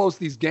how close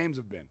these games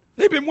have been.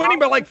 They've been winning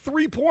by like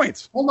 3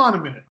 points. Hold on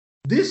a minute.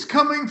 This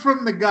coming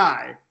from the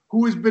guy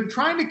who has been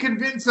trying to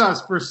convince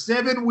us for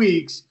 7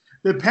 weeks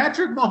that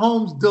Patrick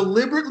Mahomes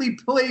deliberately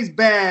plays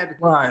bad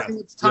until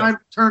it's time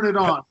to turn it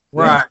on.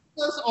 Right.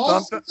 He says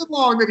all season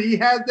long that he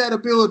has that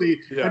ability,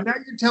 and now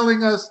you're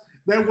telling us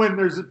that when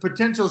there's a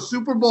potential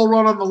Super Bowl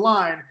run on the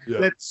line,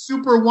 that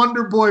super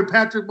wonder boy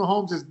Patrick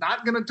Mahomes is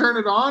not going to turn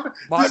it on?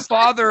 My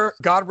father,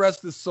 God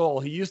rest his soul,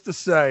 he used to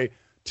say,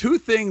 2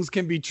 things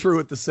can be true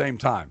at the same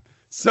time.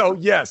 So,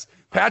 yes,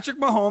 Patrick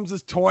Mahomes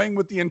is toying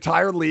with the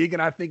entire league,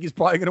 and I think he's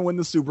probably going to win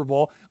the Super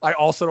Bowl. I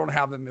also don't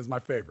have him as my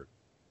favorite.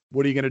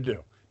 What are you going to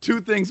do?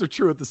 2 things are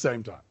true at the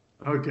same time.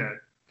 Okay.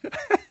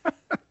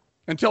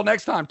 Until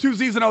next time, 2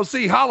 Z's and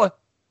OC. Holla.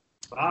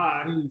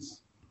 Bye.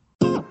 Peace.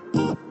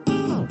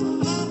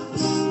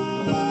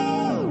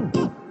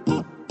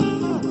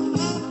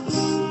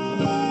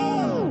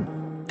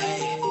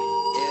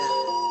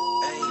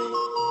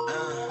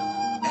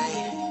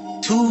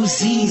 Two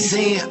Z's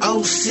and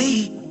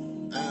OC.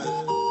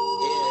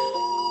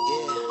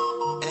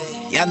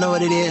 Y'all know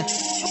what it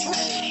is.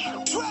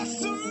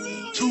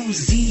 2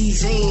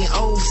 Z's and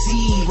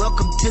OC.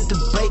 Welcome to the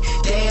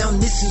breakdown.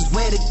 This is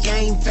where the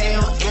game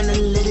found.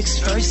 Analytics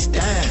first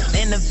down.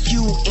 In a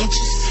few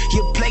inches,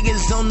 your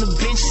players on the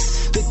benches.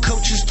 The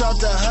coaches start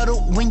to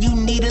huddle when you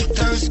need a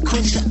thirst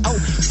quencher.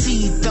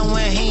 OC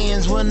throwing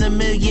hands, 1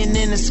 million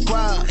in the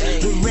squad.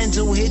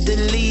 Lorenzo hit the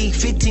league,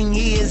 15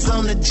 years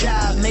on the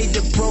job. Made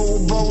the Pro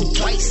Bowl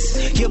twice.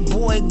 Your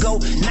boy go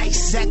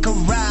nice.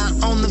 Zachariah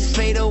on the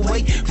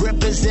fadeaway.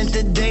 Represent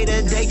the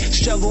day-to-day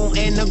struggle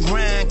and the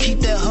grind. Keep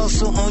the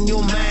hustle on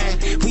your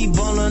mind. We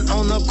ballin'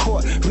 on the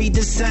court. Read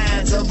the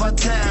signs of our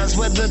times,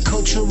 whether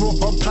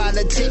cultural or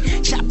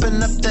politic.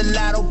 Chopping up the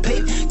lotto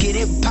pit. Get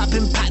it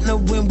poppin', partner,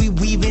 when we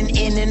weaving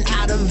in and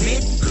out of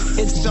it.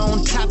 It's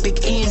on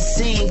topic,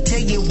 insane. Tell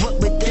you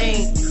what we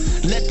think.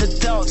 Let the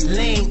thoughts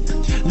link.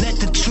 Let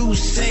the truth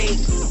sink.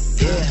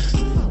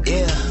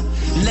 Yeah.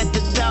 Let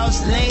the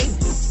thoughts link.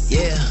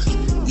 Yeah.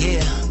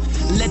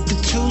 Let the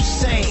truth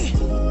sink.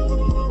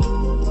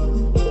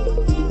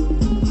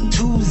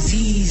 2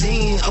 Z's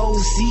and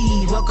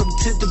OC. Welcome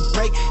to the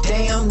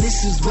breakdown.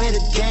 This is where the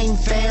game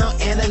found.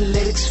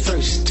 Analytics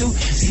first. 2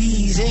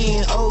 Z's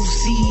and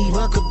OC.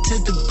 Welcome to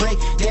the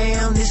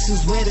breakdown. This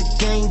is where the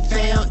game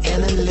found.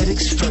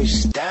 Analytics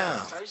first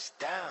down.